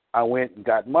 I went and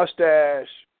got mustache.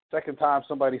 Second time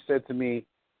somebody said to me,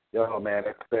 yo, man,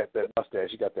 that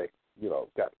mustache, you got that,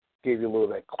 gave you a little of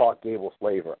that Clark Gable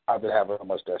flavor. I've been having a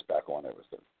mustache back on ever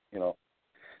since,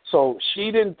 So she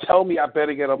didn't tell me I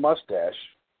better get a mustache.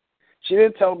 She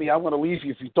didn't tell me I'm going to leave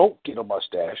you if you don't get a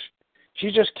mustache. She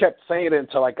just kept saying it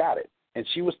until I got it. And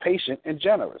she was patient and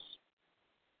generous.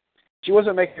 She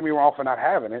wasn't making me wrong for not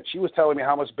having it. She was telling me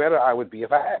how much better I would be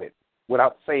if I had it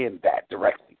without saying that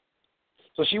directly.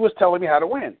 So she was telling me how to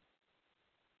win.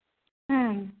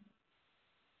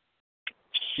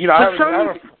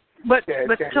 But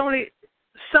Tony,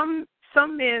 some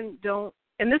men don't,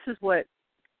 and this is what,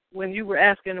 when you were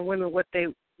asking the women what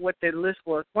their list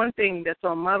was, one thing that's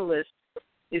on my list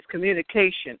is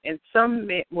communication. And some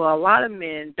men, a lot of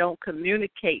men don't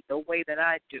communicate the way that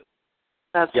I do.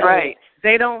 That's right.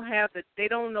 They don't know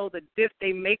the diff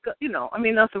they make up,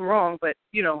 nothing wrong, but,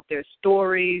 their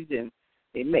stories and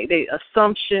they make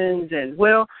assumptions and,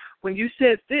 when you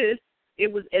said this,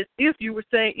 it was as if you were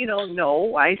saying,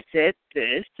 no, I said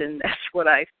this and that's what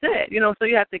I said. So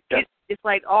you have to get, it's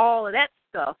like all of that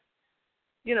stuff,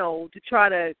 to try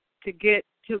to get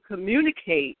to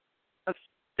communicate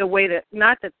the way that,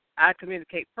 not that I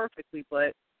communicate perfectly,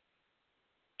 but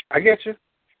I get you.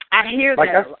 I hear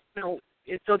that.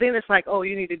 So then it's like, oh,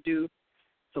 you need to do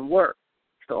some work.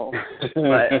 So,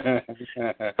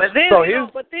 but then, no, you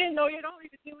don't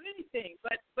need to do anything.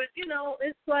 But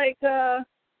it's like,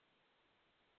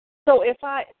 so if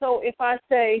I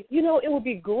say, it would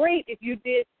be great if you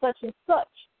did such and such.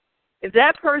 If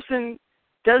that person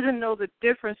doesn't know the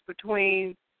difference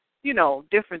between,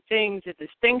 different things, the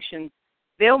distinctions,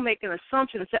 they'll make an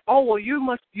assumption and say, oh, well,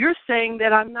 you're saying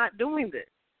that I'm not doing this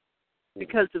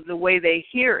because of the way they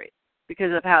hear it,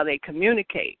 because of how they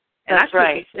communicate. And That's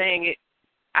right.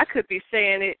 I could be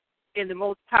saying it in the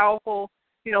most powerful,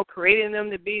 creating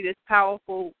them to be this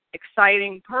powerful,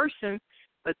 exciting person,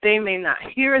 but they may not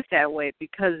hear it that way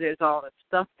because there's all this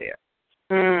stuff there.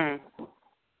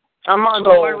 I'm on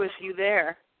board with you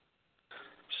there.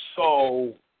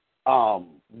 So,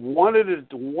 one of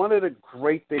the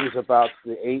great things about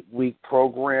the 8-week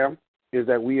program is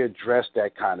that we address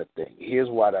that kind of thing. Here's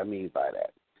what I mean by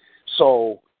that.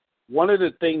 So, one of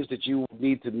the things that you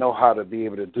need to know how to be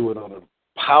able to do it on a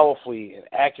powerfully and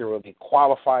accurately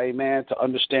qualify a man to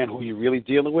understand who you're really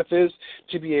dealing with is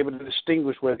to be able to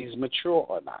distinguish whether he's mature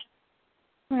or not.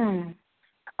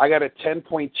 I got a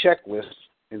 10-point checklist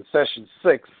in session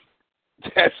 6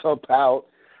 that's about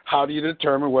how do you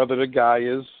determine whether the guy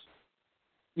is,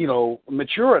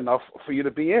 mature enough for you to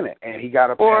be in it, and he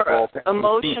got a or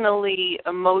emotionally,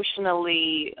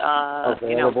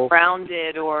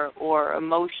 grounded or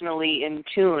emotionally in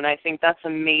tune. I think that's a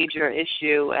major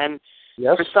issue, and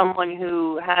for someone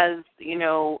who has,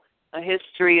 a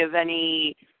history of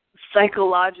any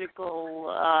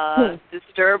psychological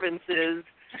disturbances,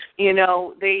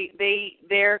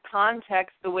 their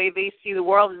context, the way they see the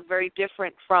world, is very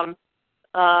different from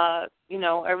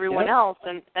everyone else,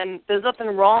 and there's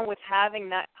nothing wrong with having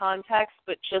that context,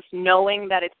 but just knowing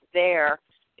that it's there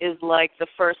is like the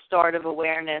first start of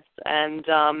awareness.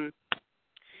 And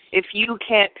if you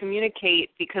can't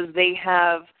communicate because they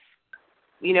have,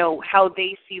 how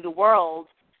they see the world,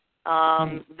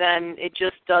 then it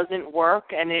just doesn't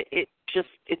work, and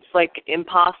it's like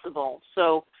impossible.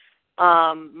 So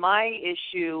my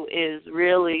issue is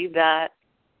really that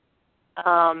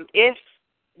if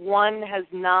one has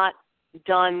not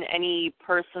done any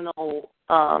personal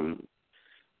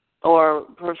or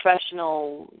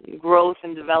professional growth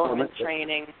and development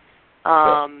training,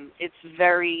 it's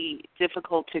very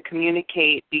difficult to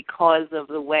communicate because of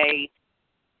the way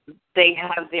they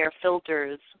have their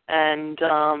filters. And,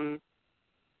 and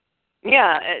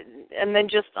then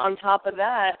just on top of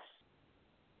that,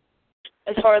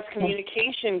 as far as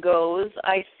communication goes,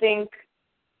 I think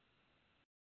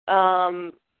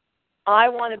I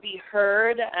want to be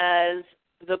heard as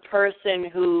the person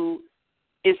who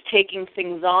is taking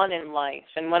things on in life.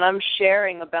 And when I'm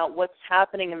sharing about what's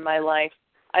happening in my life,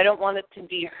 I don't want it to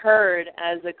be heard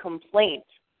as a complaint.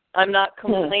 I'm not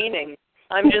complaining.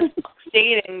 I'm just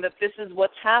stating that this is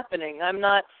what's happening. I'm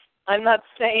not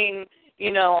saying,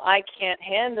 I can't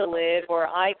handle it or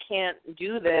I can't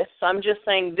do this. I'm just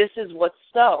saying this is what's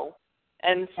so.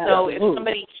 And so if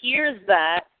somebody hears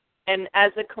that and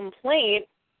as a complaint,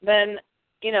 then,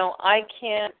 I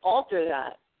can't alter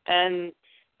that. And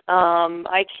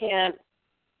I can't,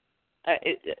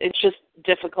 it's just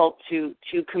difficult to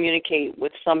communicate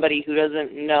with somebody who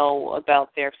doesn't know about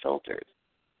their filters.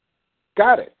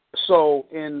 Got it. So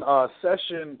in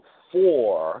sessions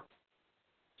 4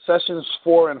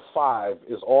 and 5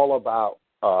 is all about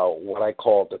what I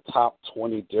call the top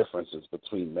 20 differences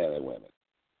between men and women.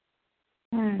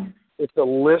 It's a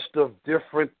list of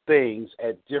different things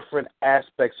at different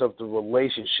aspects of the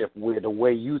relationship where the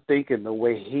way you think and the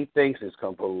way he thinks is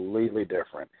completely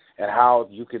different, and how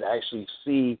you could actually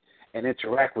see and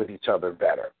interact with each other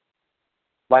better.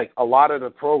 Like a lot of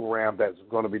the program that's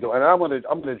going to be doing, and I'm going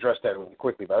to address that really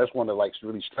quickly, but I just want to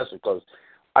really stress it because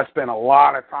I spend a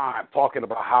lot of time talking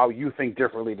about how you think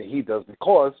differently than he does,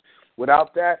 because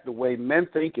without that, the way men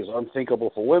think is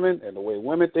unthinkable for women, and the way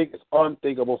women think is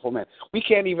unthinkable for men. We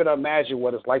can't even imagine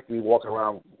what it's like to be walking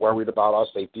around worried about our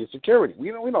safety and security.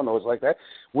 We don't know it's like that.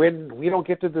 When we don't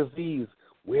get the disease,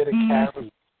 where to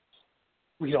carry,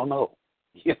 we don't know.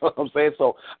 You know what I'm saying?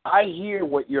 So I hear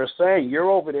what you're saying. You're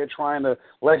over there trying to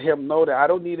let him know that I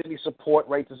don't need any support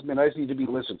right this minute. I just need to be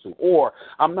listened to. Or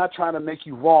I'm not trying to make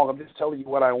you wrong. I'm just telling you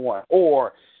what I want.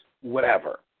 Or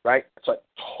whatever, right? So I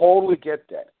totally get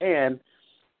that. And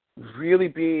really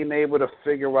being able to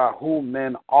figure out who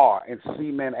men are and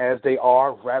see men as they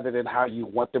are rather than how you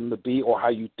want them to be or how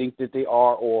you think that they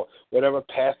are or whatever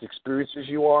past experiences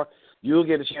you are, you'll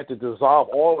get a chance to dissolve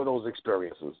all of those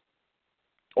experiences.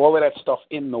 All of that stuff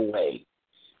in the way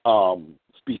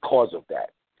because of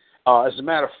that. As a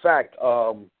matter of fact,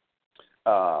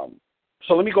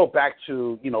 so let me go back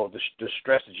to, the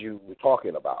stress that you were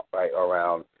talking about, right,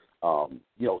 around,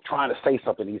 trying to say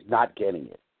something, he's not getting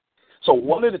it. So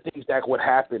one of the things that would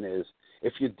happen is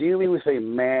if you're dealing with a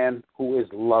man who is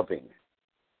loving,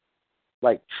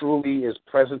 like truly is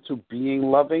present to being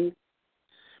loving,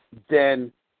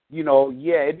 then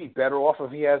it'd be better off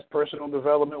if he has personal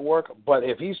development work. But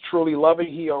if he's truly loving,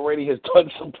 he already has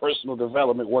done some personal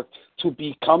development work to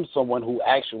become someone who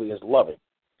actually is loving.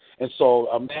 And so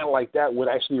a man like that would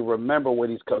actually remember what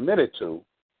he's committed to.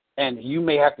 And you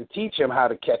may have to teach him how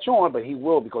to catch on, but he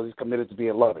will because he's committed to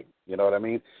being loving. You know what I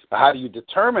mean? But how do you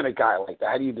determine a guy like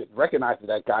that? How do you recognize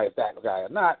that guy is that guy or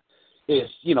not is,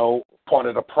 part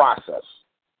of the process.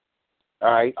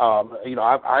 All right.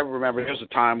 I remember there's a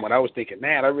time when I was thinking,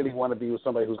 man, I really want to be with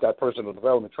somebody who's got personal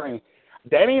development training.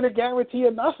 That ain't a guarantee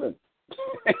of nothing.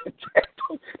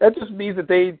 That just means that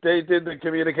they did the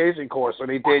communication course, or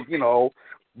they did,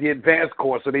 the advanced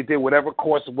course, or they did whatever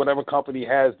course whatever company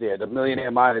has there, the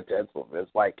Millionaire Mind Intensive. It's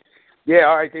like, yeah,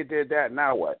 all right, they did that.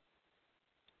 Now what?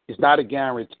 It's not a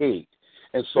guarantee.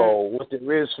 And so what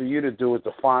there is for you to do is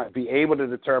to be able to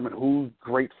determine who's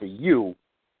great for you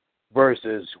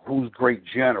versus who's great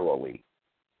generally,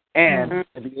 and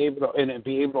be able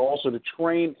to also to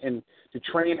train and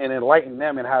enlighten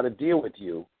them in how to deal with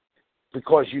you,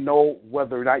 because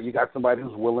whether or not you got somebody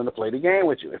who's willing to play the game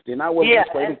with you. If they're not willing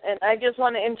to play and I just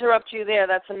want to interrupt you there.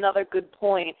 That's another good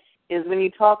point, is when you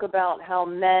talk about how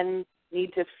men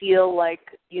need to feel like,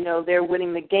 they're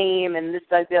winning the game and this,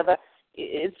 that, the other,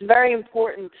 it's very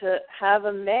important to have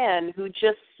a man who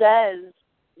just says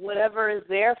whatever is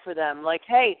there for them. Like,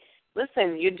 hey,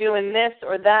 listen, you're doing this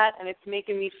or that, and it's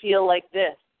making me feel like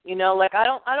this. Like I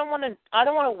don't want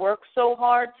to work so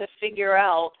hard to figure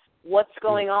out what's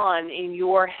going on in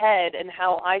your head and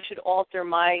how I should alter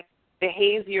my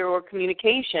behavior or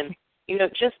communication.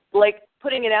 Just like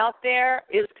putting it out there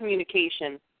is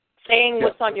communication. Saying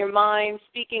what's on your mind,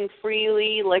 speaking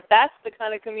freely, like that's the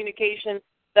kind of communication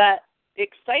that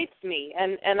excites me,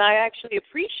 and I actually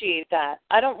appreciate that.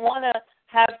 I don't want to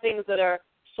have things that are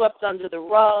swept under the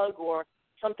rug, or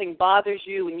something bothers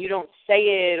you and you don't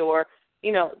say it, or,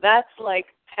 that's like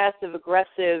passive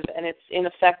aggressive, and it's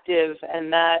ineffective,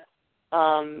 and that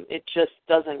it just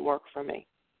doesn't work for me.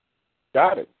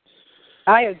 Got it.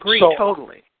 I agree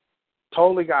totally.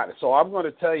 Totally got it. So I'm going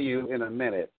to tell you in a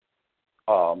minute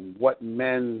what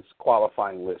men's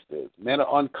qualifying list is. Men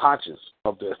are unconscious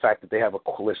of the fact that they have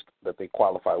a list that they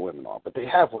qualify women on, but they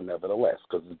have one nevertheless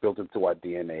because it's built into our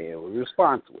DNA and we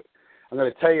respond to it. I'm going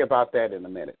to tell you about that in a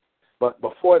minute. But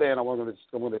before then, I'm going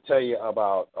to tell you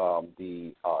about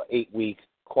the 8-week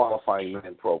qualifying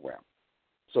men program.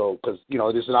 So, because,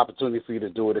 there's an opportunity for you to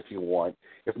do it if you want.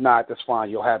 If not, that's fine.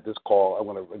 You'll have this call. I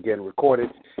want to, again, record it.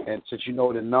 And since you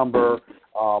know the number,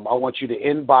 I want you to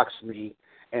inbox me.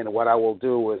 And what I will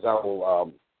do is I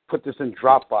will put this in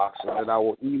Dropbox, and then I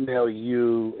will email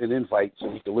you an invite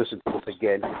so you can listen to it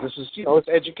again. This is, it's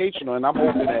educational, and I'm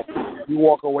hoping that you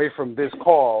walk away from this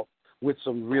call with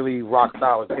some really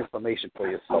rock-solid information for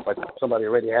yourself. I think somebody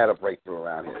already had a breakthrough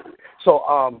around here.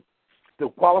 So the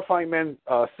Qualifying Men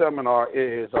seminar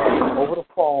is over the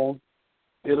phone.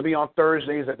 It'll be on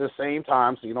Thursdays at the same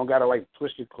time, so you don't got to,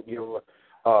 twist your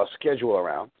schedule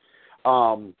around.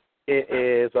 It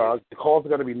is the calls are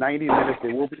going to be 90 minutes.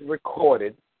 They will be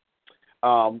recorded.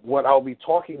 What I'll be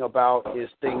talking about is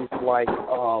things like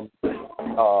the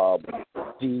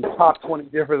top 20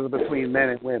 differences between men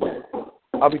and women.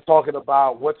 I'll be talking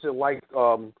about what's it like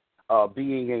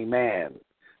being a man.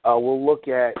 We'll look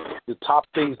at the top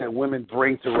things that women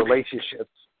bring to relationships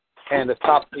and the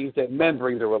top things that men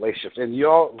bring to relationships. And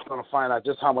y'all are going to find out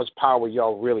just how much power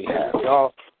y'all really have.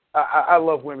 Y'all, I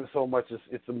love women so much.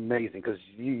 It's amazing because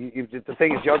the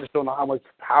thing is y'all just don't know how much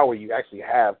power you actually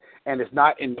have. And it's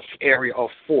not in the area of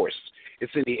force.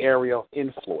 It's in the area of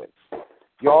influence.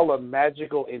 Y'all are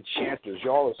magical enchanters.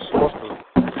 Y'all are sorcerers.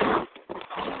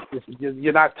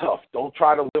 You're not tough. Don't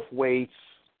try to lift weights,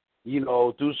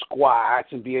 do squats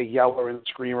and be a yeller and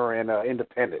screamer and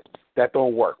independent. That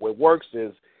don't work. What works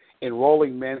is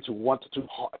enrolling men to want to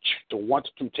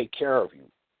take care of you.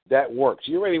 That works.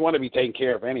 You already want to be taken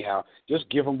care of anyhow. Just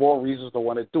give them more reasons to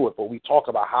want to do it. But we talk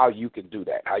about how you can do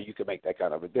that, how you can make that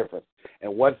kind of a difference,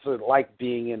 and what's it like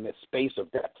being in the space of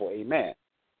that for a man.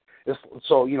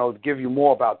 So, to give you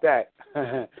more about that,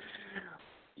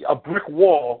 a brick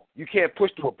wall, you can't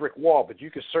push through a brick wall, but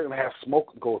you can certainly have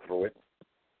smoke go through it.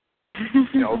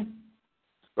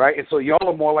 Right? And so y'all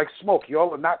are more like smoke.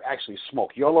 Y'all are not actually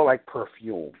smoke. Y'all are like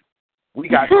perfume. We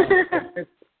got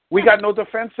no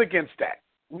defense against that.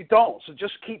 We don't. So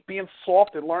just keep being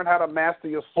soft and learn how to master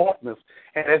your softness.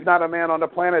 And there's not a man on the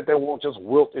planet that won't just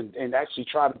wilt and actually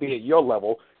try to be at your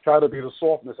level, try to be the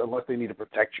softness unless they need to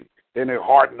protect you. Then they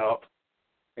harden up.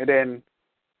 And then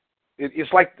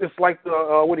it's like the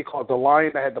what do you call it? The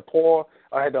lion that had the paw.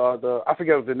 I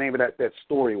forget what the name of that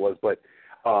story was, but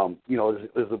there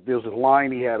was a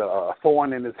lion. He had a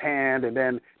thorn in his hand, and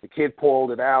then the kid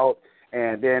pulled it out,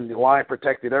 and then the lion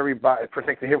protected him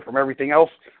from everything else.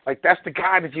 Like that's the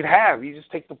guy that you'd have. You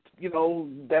just take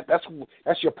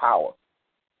that's your power.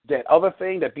 That other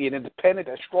thing, that being independent,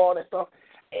 that strong, that stuff,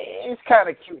 it's kind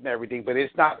of cute and everything, but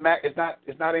it's not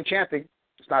enchanting.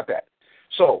 It's not that.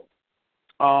 So,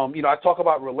 I talk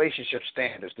about relationship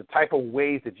standards, the type of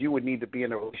ways that you would need to be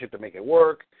in a relationship to make it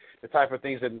work, the type of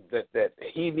things that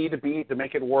he need to be to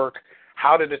make it work,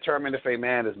 how to determine if a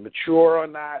man is mature or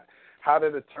not, how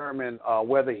to determine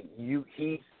whether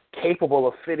he's capable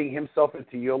of fitting himself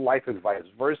into your life and vice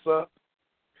versa.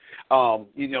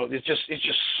 It's just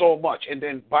so much. And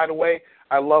then, by the way,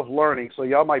 I love learning, so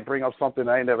y'all might bring up something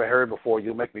I ain't never heard before.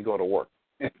 You'll make me go to work.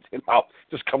 And I'll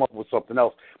just come up with something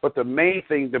else. But the main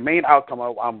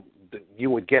outcome you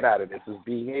would get out of this is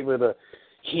being able to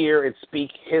hear and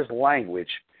speak his language,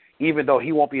 even though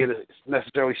he won't be able to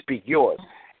necessarily speak yours.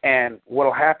 And what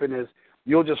will happen is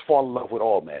you'll just fall in love with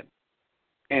all men.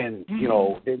 And,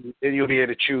 then you'll be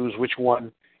able to choose which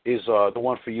one is the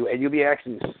one for you. And you'll be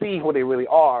actually see who they really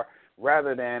are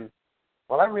rather than,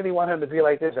 well, I really want him to be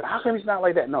like this. And how come he's not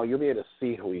like that? No, you'll be able to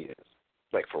see who he is,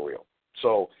 like for real.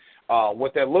 So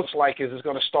what that looks like is it's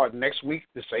going to start next week,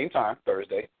 the same time,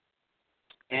 Thursday.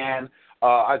 And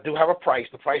I do have a price.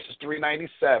 The price is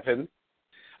 $397.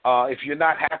 If you're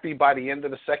not happy by the end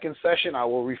of the second session, I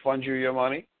will refund you your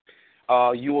money.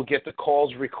 You will get the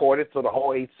calls recorded, so the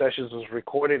whole 8 sessions is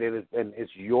recorded, and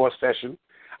it's your session.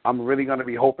 I'm really going to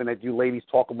be hoping that you ladies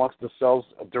talk amongst yourselves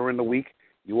during the week.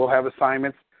 You will have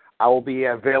assignments. I will be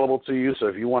available to you, so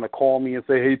if you want to call me and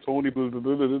say, hey, Tony, blah, blah,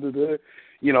 blah, blah, blah, blah,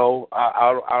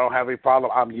 I don't have any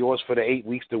problem. I'm yours for the 8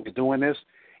 weeks that we're doing this.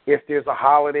 If there's a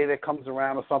holiday that comes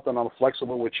around or something, I'm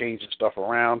flexible with changing stuff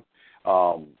around,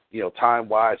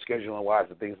 time-wise, scheduling-wise,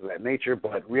 and things of that nature.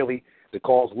 But really, the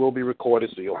calls will be recorded,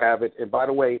 so you'll have it. And by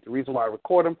the way, the reason why I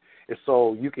record them is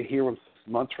so you can hear them 6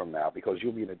 months from now, because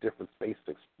you'll be in a different space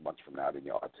 6 months from now than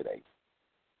you are today.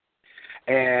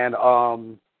 And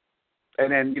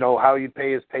then, how you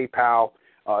pay is PayPal.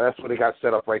 That's what it got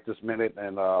set up right this minute,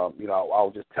 and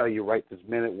I'll just tell you right this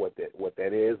minute what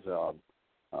that is.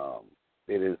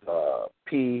 It is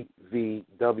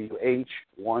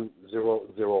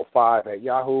PVWH1005 at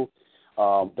Yahoo.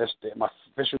 My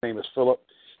official name is Philip,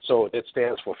 so it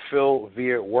stands for Phil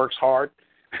Veer Works Hard,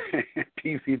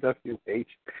 PVWH.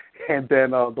 And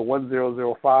then the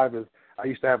 1005 is, I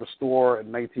used to have a store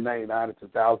in 1999 and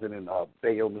 2000 in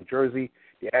Bayonne, New Jersey.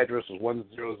 The address was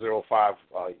 1005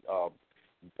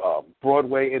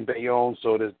 Broadway in Bayonne.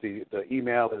 So the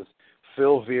email is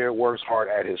Phil Veer works hard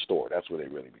at his store. That's what they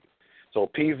really mean. So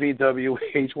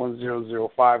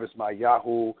PVWH1005 is my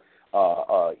Yahoo,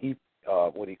 PayPal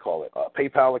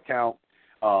account.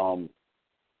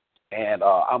 And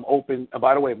I'm open.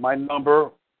 By the way, my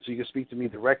number, so you can speak to me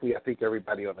directly. I think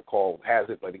everybody on the call has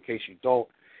it, but in case you don't,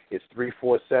 it's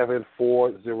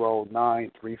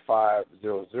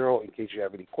 347-409-3500 in case you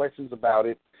have any questions about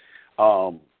it.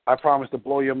 I promise to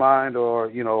blow your mind, or,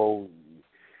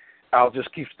 I'll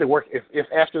just keep still working. If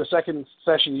after the second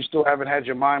session you still haven't had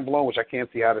your mind blown, which I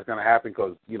can't see how that's going to happen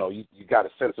because, you got a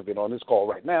sense of it on this call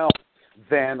right now,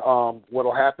 then what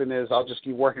will happen is I'll just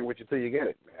keep working with you till you get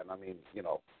it, man. I mean,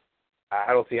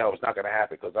 I don't see how it's not going to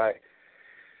happen because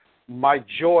my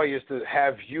joy is to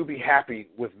have you be happy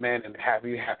with men and have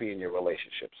you happy in your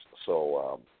relationships.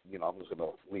 So, I'm just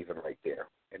going to leave it right there.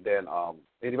 And then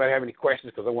anybody have any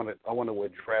questions? Because I want to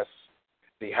address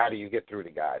the how do you get through the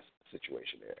guys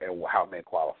situation there and how men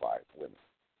qualify women.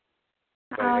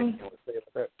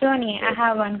 Tony, I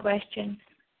have one question.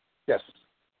 Yes.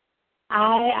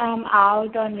 I am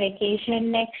out on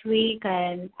vacation next week,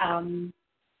 and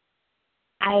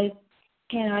I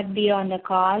cannot be on the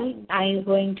call. Are you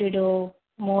going to do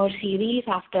more series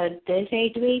after this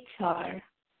 8 weeks, or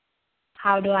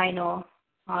how do I know?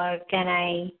 Or can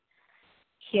I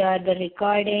hear the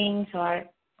recordings, or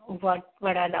what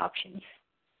are the options?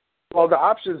 Well, the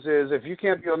options is if you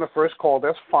can't be on the first call,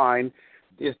 that's fine.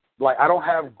 It's like I don't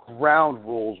have ground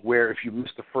rules where if you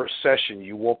miss the first session,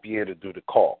 you won't be able to do the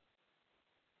call.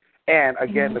 And,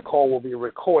 again, the call will be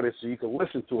recorded so you can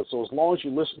listen to it. So as long as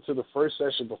you listen to the first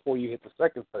session before you hit the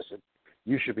second session,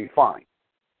 you should be fine.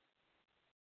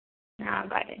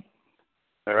 Got it.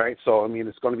 All right? So, I mean,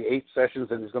 it's going to be 8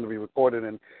 sessions, and it's going to be recorded.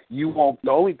 And the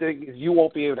only thing is you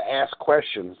won't be able to ask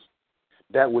questions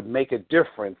that would make a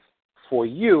difference for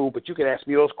you, but you can ask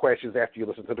me those questions after you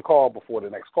listen to the call before the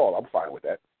next call. I'm fine with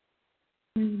that.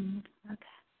 Okay.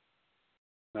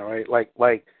 All right?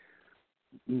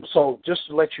 So just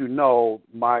to let you know,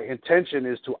 my intention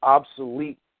is to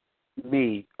obsolete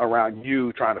me around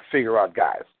you trying to figure out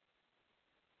guys.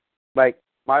 My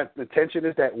intention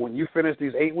is that when you finish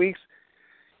these 8 weeks,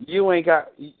 you ain't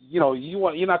got,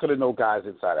 you're not going to know guys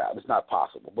inside out. It's not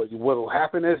possible. But what will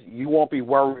happen is you won't be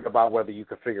worried about whether you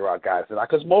can figure out guys or not,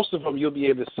 because most of them you'll be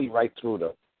able to see right through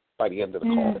them by the end of the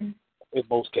call, in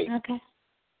most cases. Okay.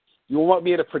 You won't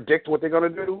be able to predict what they're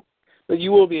going to do, but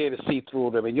you will be able to see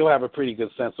through them, and you'll have a pretty good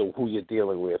sense of who you're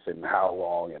dealing with and how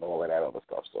long and all of that other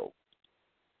stuff. So,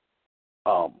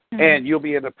 and you'll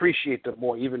be able to appreciate them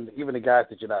more, even the guys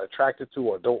that you're not attracted to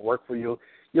or don't work for you.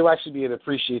 You'll actually be able to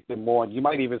appreciate them more, and you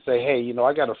might even say, hey,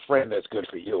 I got a friend that's good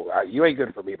for you. You ain't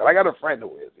good for me, but I got a friend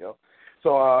who is,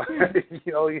 So,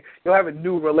 you'll have a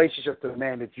new relationship to a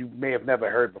man that you may have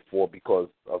never heard before because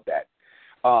of that.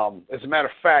 As a matter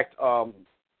of fact,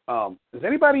 is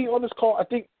anybody on this call,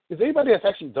 is anybody that's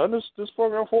actually done this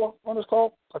program on this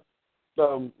call?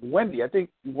 Wendy, I think.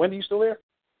 Wendy, you still there?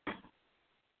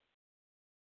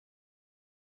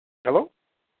 Hello?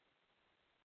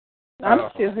 I'm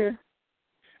still here.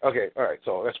 Okay, all right,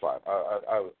 so that's fine.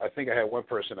 I think I had one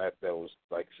person that was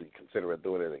actually considering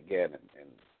doing it again, and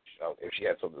if she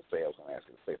had something to say, I was going to ask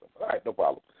her to say something. All right, no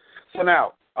problem. So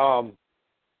now,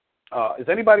 is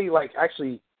anybody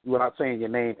actually, without saying your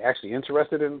name, actually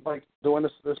interested in doing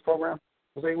this program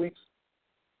for 8 weeks?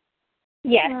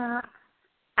 Yes,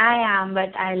 I am,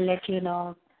 but I'll let you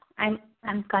know. I'm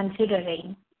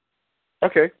considering.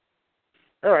 Okay,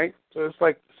 all right. So it's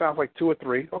sounds like 2 or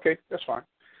 3. Okay, that's fine.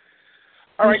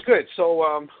 All right, good.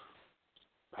 So,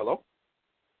 hello?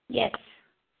 Yes.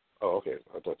 Oh, okay.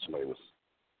 I thought somebody was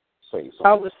saying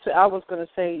something. I was going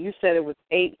to say, you said it was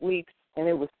 8 weeks, and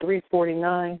it was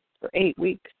 $349 for 8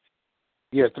 weeks.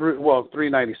 Yeah,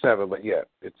 $397, but yeah,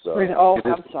 it's.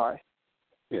 I'm sorry.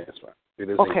 Yeah, it's fine.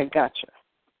 It is. Okay, gotcha.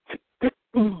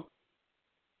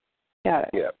 Got it.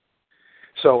 Yeah.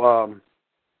 So,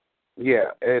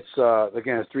 it's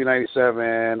again, it's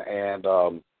 $397,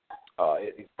 and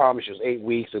it promises 8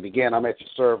 weeks. And again, I'm at your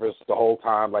service the whole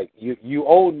time. You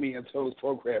own me until this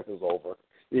program is over,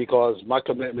 because my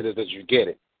commitment is that you get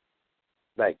it.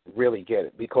 Really get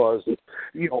it. Because,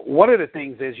 one of the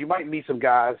things is you might meet some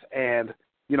guys and,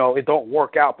 it don't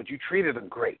work out, but you treated them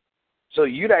great. So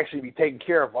you'd actually be taking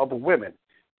care of other women,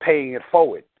 paying it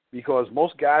forward. Because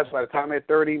most guys, by the time they're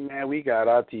 30, man, we got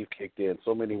our teeth kicked in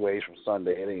so many ways from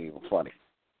Sunday, it ain't even funny.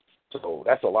 So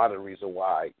that's a lot of the reason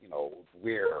why,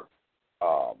 we're,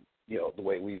 the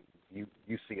way you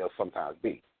see us sometimes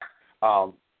be.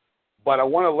 But I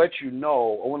want to let you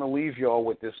know, I want to leave y'all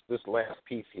with this last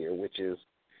piece here, which is,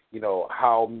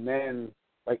 how men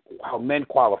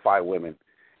qualify women,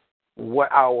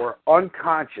 what our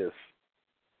unconscious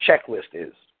checklist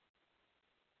is.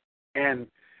 And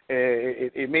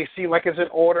it may seem like it's in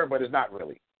order, but it's not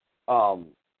really.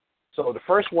 So the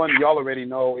first one y'all already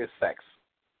know is sex.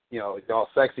 You know, y'all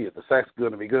sexy. Is the sex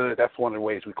going to be good? That's one of the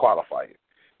ways we qualify it.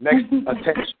 Next,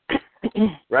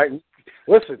 attention. Right?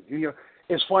 Listen,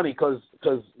 it's funny because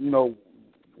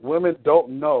women don't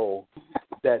know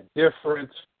that different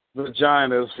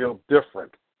vaginas feel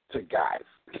different to guys.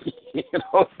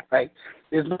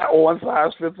 It's not one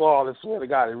size fits all. I swear to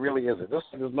God, it really isn't.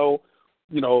 There's no,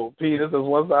 penis is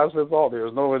one size fits all.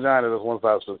 There's no vagina that's one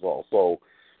size fits all. So,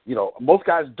 most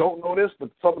guys don't know this, but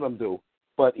some of them do.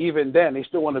 But even then, they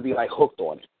still want to be like hooked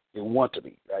on it. They want to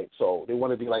be, right? So they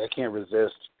want to be like, I can't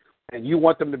resist. And you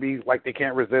want them to be like they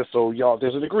can't resist. So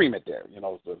there's an agreement there.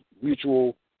 It's a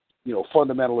mutual,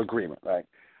 fundamental agreement, right?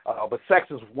 But sex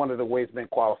is one of the ways men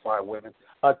qualify women.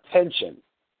 Attention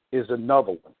is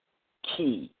another one.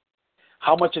 Key.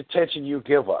 How much attention you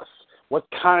give us. What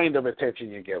kind of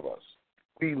attention you give us.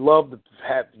 We love to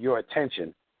have your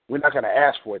attention. We're not going to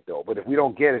ask for it, though. But if we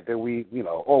don't get it, then we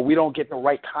don't get the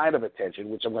right kind of attention,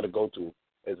 which I'm going to go to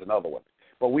as another one.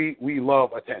 But we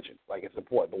love attention. Like, it's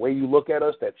important. The way you look at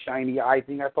us, that shiny eye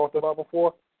thing I talked about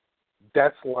before,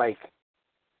 that's like,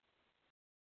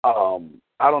 I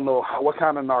don't know what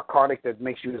kind of narcotic that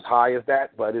makes you as high as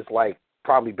that, but it's like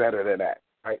probably better than that,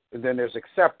 right? And then there's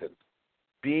acceptance.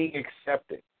 Being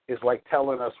accepted is like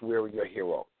telling us we're your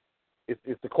hero.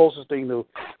 It's the closest thing to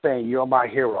saying you're my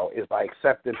hero is by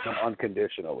accepting him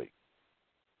unconditionally.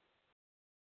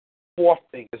 Fourth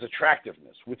thing is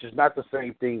attractiveness, which is not the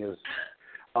same thing as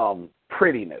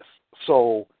prettiness.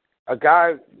 So a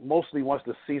guy mostly wants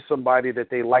to see somebody that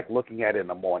they like looking at in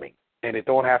the morning. And it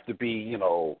don't have to be,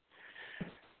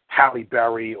 Halle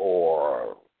Berry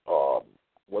or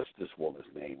what's this woman's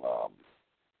name?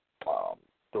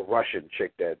 The Russian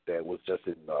chick that was just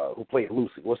in who played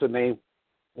Lucy. What's her name?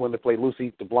 When they played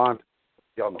Lucy, the blonde.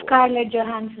 Y'all know Scarlett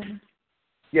Johansson.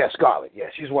 Yeah, Scarlett. Yeah,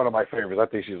 she's one of my favorites. I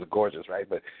think she's gorgeous, right?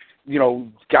 But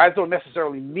guys don't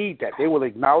necessarily need that. They will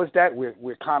acknowledge that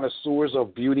we're connoisseurs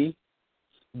of beauty,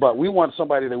 but we want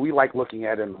somebody that we like looking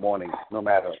at in the morning, no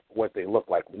matter what they look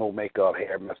like. No makeup,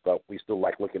 hair messed up. We still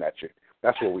like looking at you.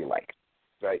 That's what we like,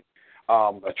 right?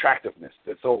 Attractiveness.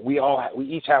 So we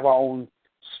each have our own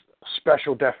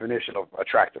special definition of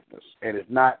attractiveness, and it's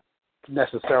not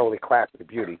necessarily classic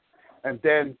beauty. And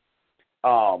then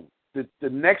the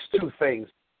next two things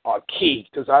are key,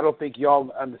 because I don't think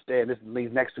y'all understand these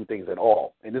next two things at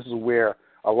all. And this is where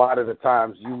a lot of the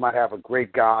times you might have a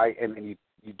great guy and then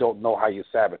you don't know how you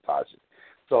sabotage it.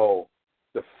 So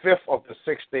the fifth of the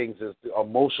six things is the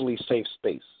emotionally safe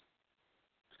space.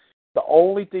 The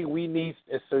only thing we need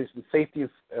is safety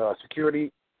and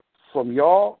security from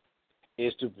y'all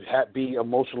is to be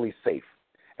emotionally safe.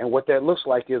 And what that looks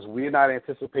like is we're not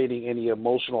anticipating any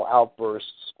emotional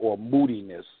outbursts or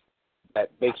moodiness that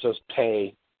makes us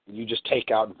pay and you just take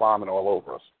out and vomit all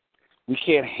over us. We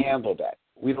can't handle that.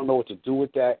 We don't know what to do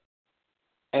with that.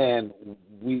 And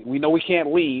we know we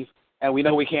can't leave, and we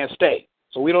know we can't stay.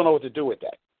 So we don't know what to do with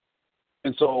that.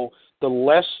 And so the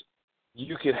less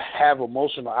you could have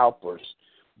emotional outbursts,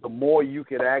 the more you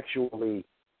could actually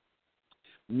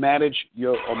manage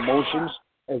your emotions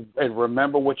and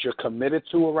remember what you're committed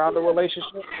to around the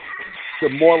relationship, the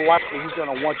more likely he's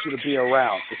going to want you to be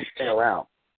around, to stay around.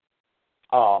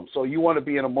 So you want to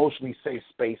be in an emotionally safe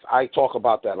space. I talk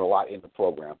about that a lot in the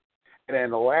program. And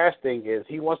then the last thing is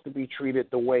he wants to be treated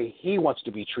the way he wants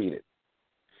to be treated.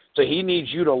 So he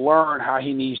needs you to learn how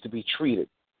he needs to be treated.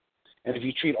 And if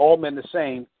you treat all men the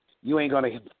same, you ain't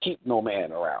going to keep no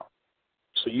man around.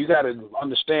 So you got to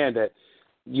understand that,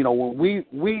 when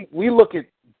we look at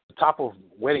the top of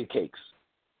wedding cakes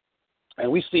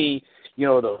and we see,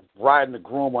 the bride and the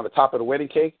groom on the top of the wedding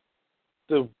cake,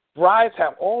 the brides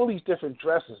have all these different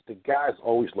dresses. The guys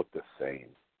always look the same.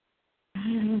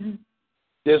 Mm-hmm.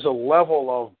 There's a level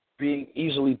of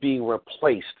being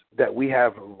replaced that we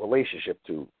have a relationship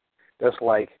to. That's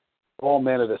like all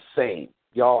men are the same.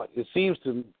 Y'all, it seems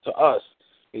to us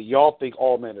that y'all think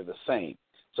all men are the same.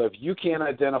 So if you can't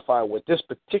identify what this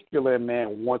particular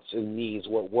man wants and needs,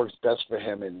 what works best for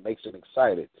him and makes him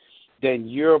excited, then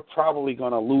you're probably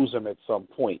going to lose him at some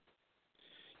point.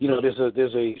 There's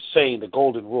a saying, the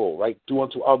golden rule, right? Do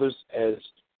unto others as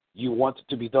you want it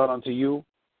to be done unto you.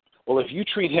 Well, if you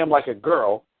treat him like a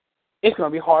girl, it's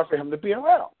going to be hard for him to be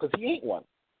around because he ain't one.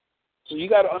 So you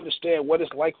got to understand what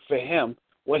it's like for him,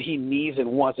 what he needs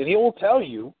and wants. And he will tell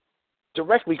you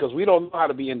directly because we don't know how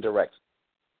to be indirect.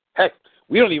 Heck,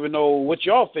 we don't even know what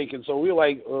y'all thinking. So we're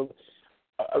like,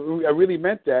 I really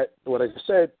meant that, what I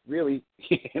said, really.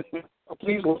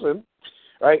 Please listen.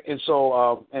 right? And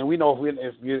so, and we know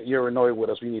if you're annoyed with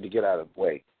us, we need to get out of the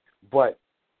way. But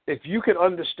if you can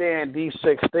understand these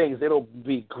 6 things, it'll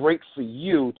be great for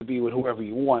you to be with whoever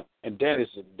you want. And then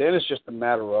it's just a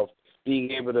matter of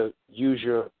being able to use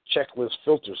your checklist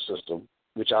filter system,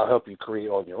 which I'll help you create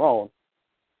on your own,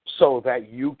 so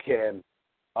that you can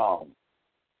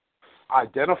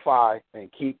identify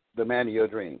and keep the man of your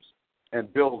dreams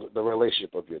and build the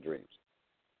relationship of your dreams.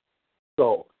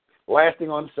 So, last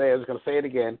thing I'm going to say, I was going to say it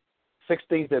again, 6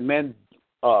 things that men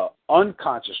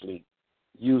unconsciously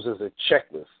use as a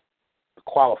checklist, a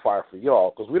qualifier for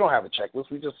y'all, because we don't have a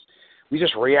checklist. We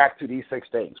just react to these 6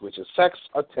 things, which is sex,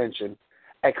 attention,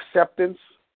 acceptance,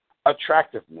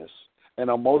 attractiveness, an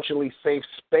emotionally safe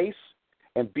space,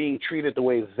 and being treated the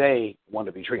way they want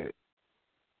to be treated.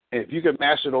 And if you can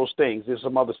master those things, there's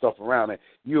some other stuff around it.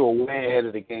 You are way ahead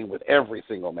of the game with every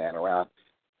single man around,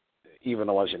 even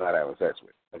the ones you're not having sex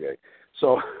with. Okay,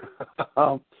 so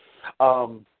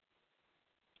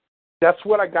that's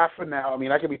what I got for now. I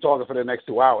mean, I could be talking for the next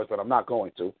 2 hours, but I'm not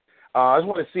going to. I just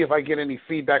want to see if I get any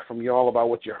feedback from y'all about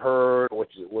what you heard,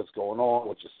 what's going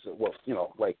on,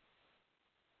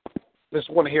 just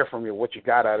want to hear from you what you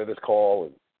got out of this call.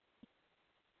 And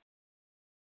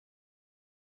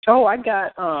I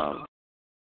got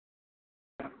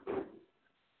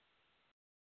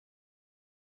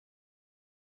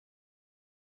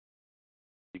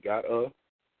you got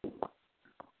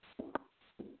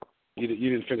you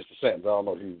didn't finish the sentence. I don't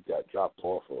know if you got dropped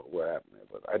off or what happened there,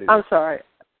 but I didn't. I'm sorry.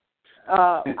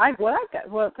 Well,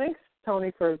 thanks,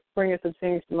 Tony, for bringing some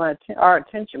things to our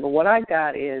attention. But what I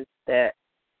got is that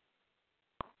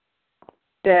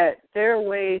there are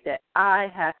ways that I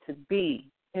have to be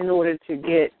in order to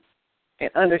get and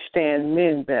understand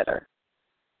men better,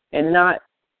 and not,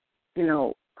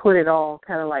 put it all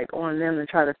kind of like on them and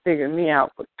try to figure me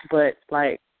out, but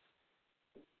like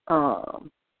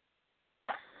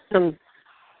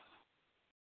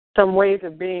some ways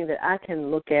of being that I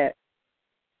can look at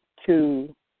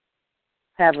to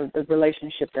have the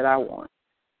relationship that I want.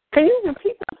 Can you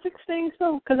repeat those 6 things,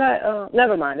 though? Because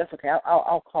never mind, that's okay.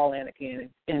 I'll call in again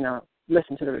and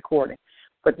listen to the recording.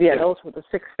 But yeah, those were the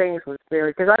 6 things. Was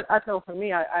very, because I know for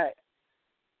me, I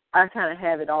kind of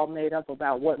have it all made up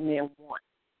about what men want,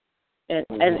 and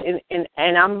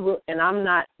I'm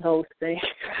not those things.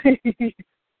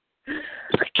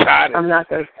 Got it. I'm not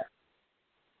those.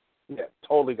 Yeah,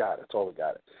 totally got it.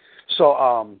 So,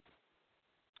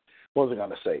 what was I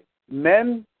going to say?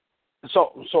 Men.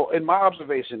 So in my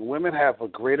observation, women have a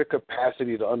greater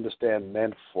capacity to understand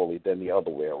men fully than the other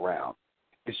way around.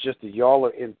 It's just that y'all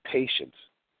are impatient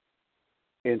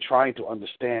in trying to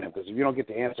understand him, because if you don't get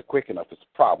the answer quick enough, it's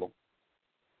a problem.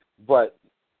 But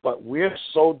we're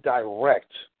so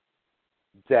direct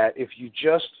that if you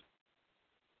just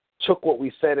took what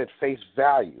we said at face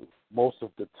value most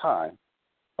of the time,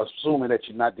 assuming that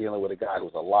you're not dealing with a guy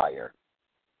who's a liar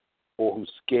or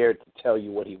who's scared to tell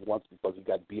you what he wants because he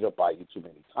got beat up by you too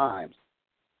many times,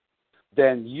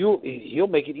 then he'll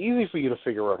make it easy for you to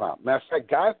figure him out. Matter of fact,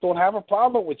 guys don't have a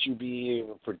problem with you being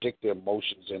able to predict their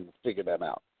emotions and figure them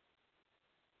out.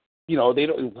 They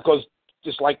don't, because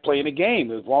just like playing a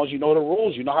game, as long as you know the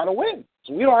rules, you know how to win.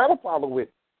 So we don't have a problem with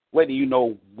letting you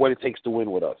know what it takes to win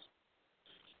with us.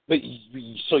 But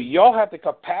so y'all have the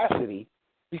capacity,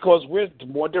 because we're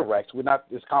more direct. We're not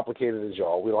as complicated as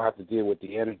y'all. We don't have to deal with the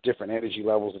different energy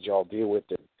levels that y'all deal with,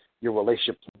 and your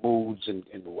relationship moods and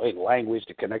language,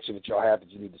 the connection that y'all have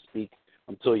that you need to speak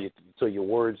until your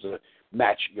words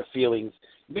match your feelings.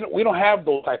 We don't have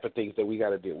those type of things that we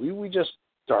got to do. We just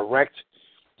direct.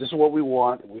 This is what we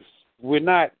want. We're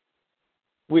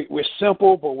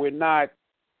simple, but we're not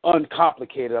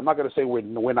uncomplicated. I'm not going to say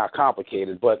we're not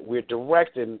complicated, but we're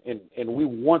direct, and we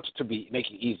want to be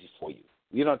making it easy for you.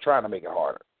 You're not trying to make it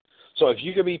harder. So if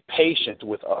you can be patient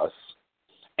with us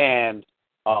and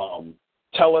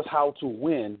tell us how to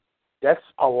win, that's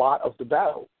a lot of the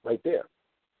battle right there.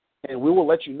 And we will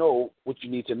let you know what you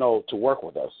need to know to work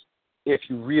with us if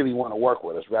you really want to work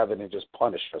with us, rather than just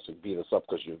punish us and beat us up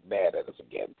because you're mad at us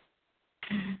again.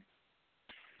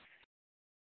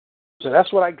 So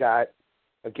that's what I got.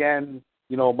 Again,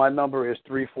 my number is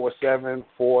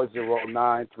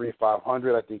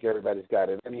 347-409-3500. I think everybody's got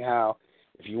it anyhow.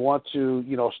 If you want to,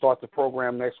 start the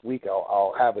program next week,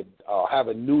 I'll have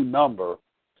a new number.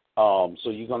 So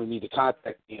you're going to need to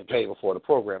contact me and pay before the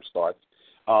program starts.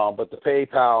 But the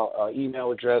PayPal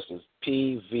email address is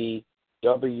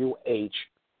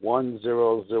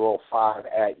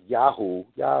pvwh1005 @yahoo,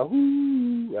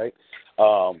 right?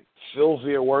 Phil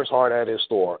Veer works hard at his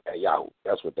store at Yahoo.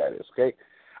 That's what that is, okay?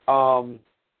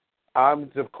 I'm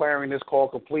declaring this call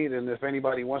complete, and if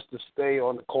anybody wants to stay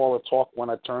on the call and talk when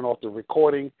I turn off the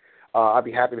recording, I'd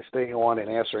be happy to stay on and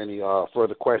answer any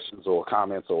further questions or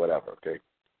comments or whatever, okay?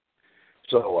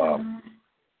 So,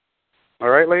 all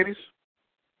right, ladies?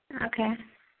 Okay.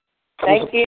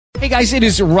 Thank you. Hey guys, it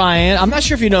is Ryan. I'm not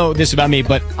sure if you know this about me,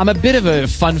 but I'm a bit of a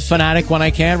fun fanatic when I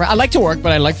can. I like to work,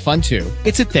 but I like fun too.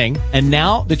 It's a thing. And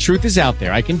now the truth is out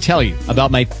there. I can tell you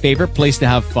about my favorite place to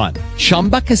have fun.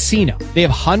 Chumba Casino. They have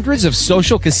hundreds of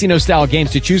social casino style games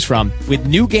to choose from with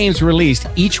new games released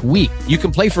each week. You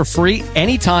can play for free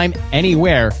anytime,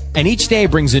 anywhere. And each day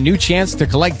brings a new chance to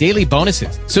collect daily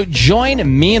bonuses. So join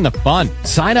me in the fun.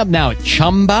 Sign up now at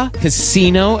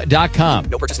ChumbaCasino.com.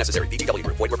 No purchase necessary. VGW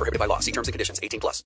Group. Void where prohibited by law. See terms and conditions. 18+.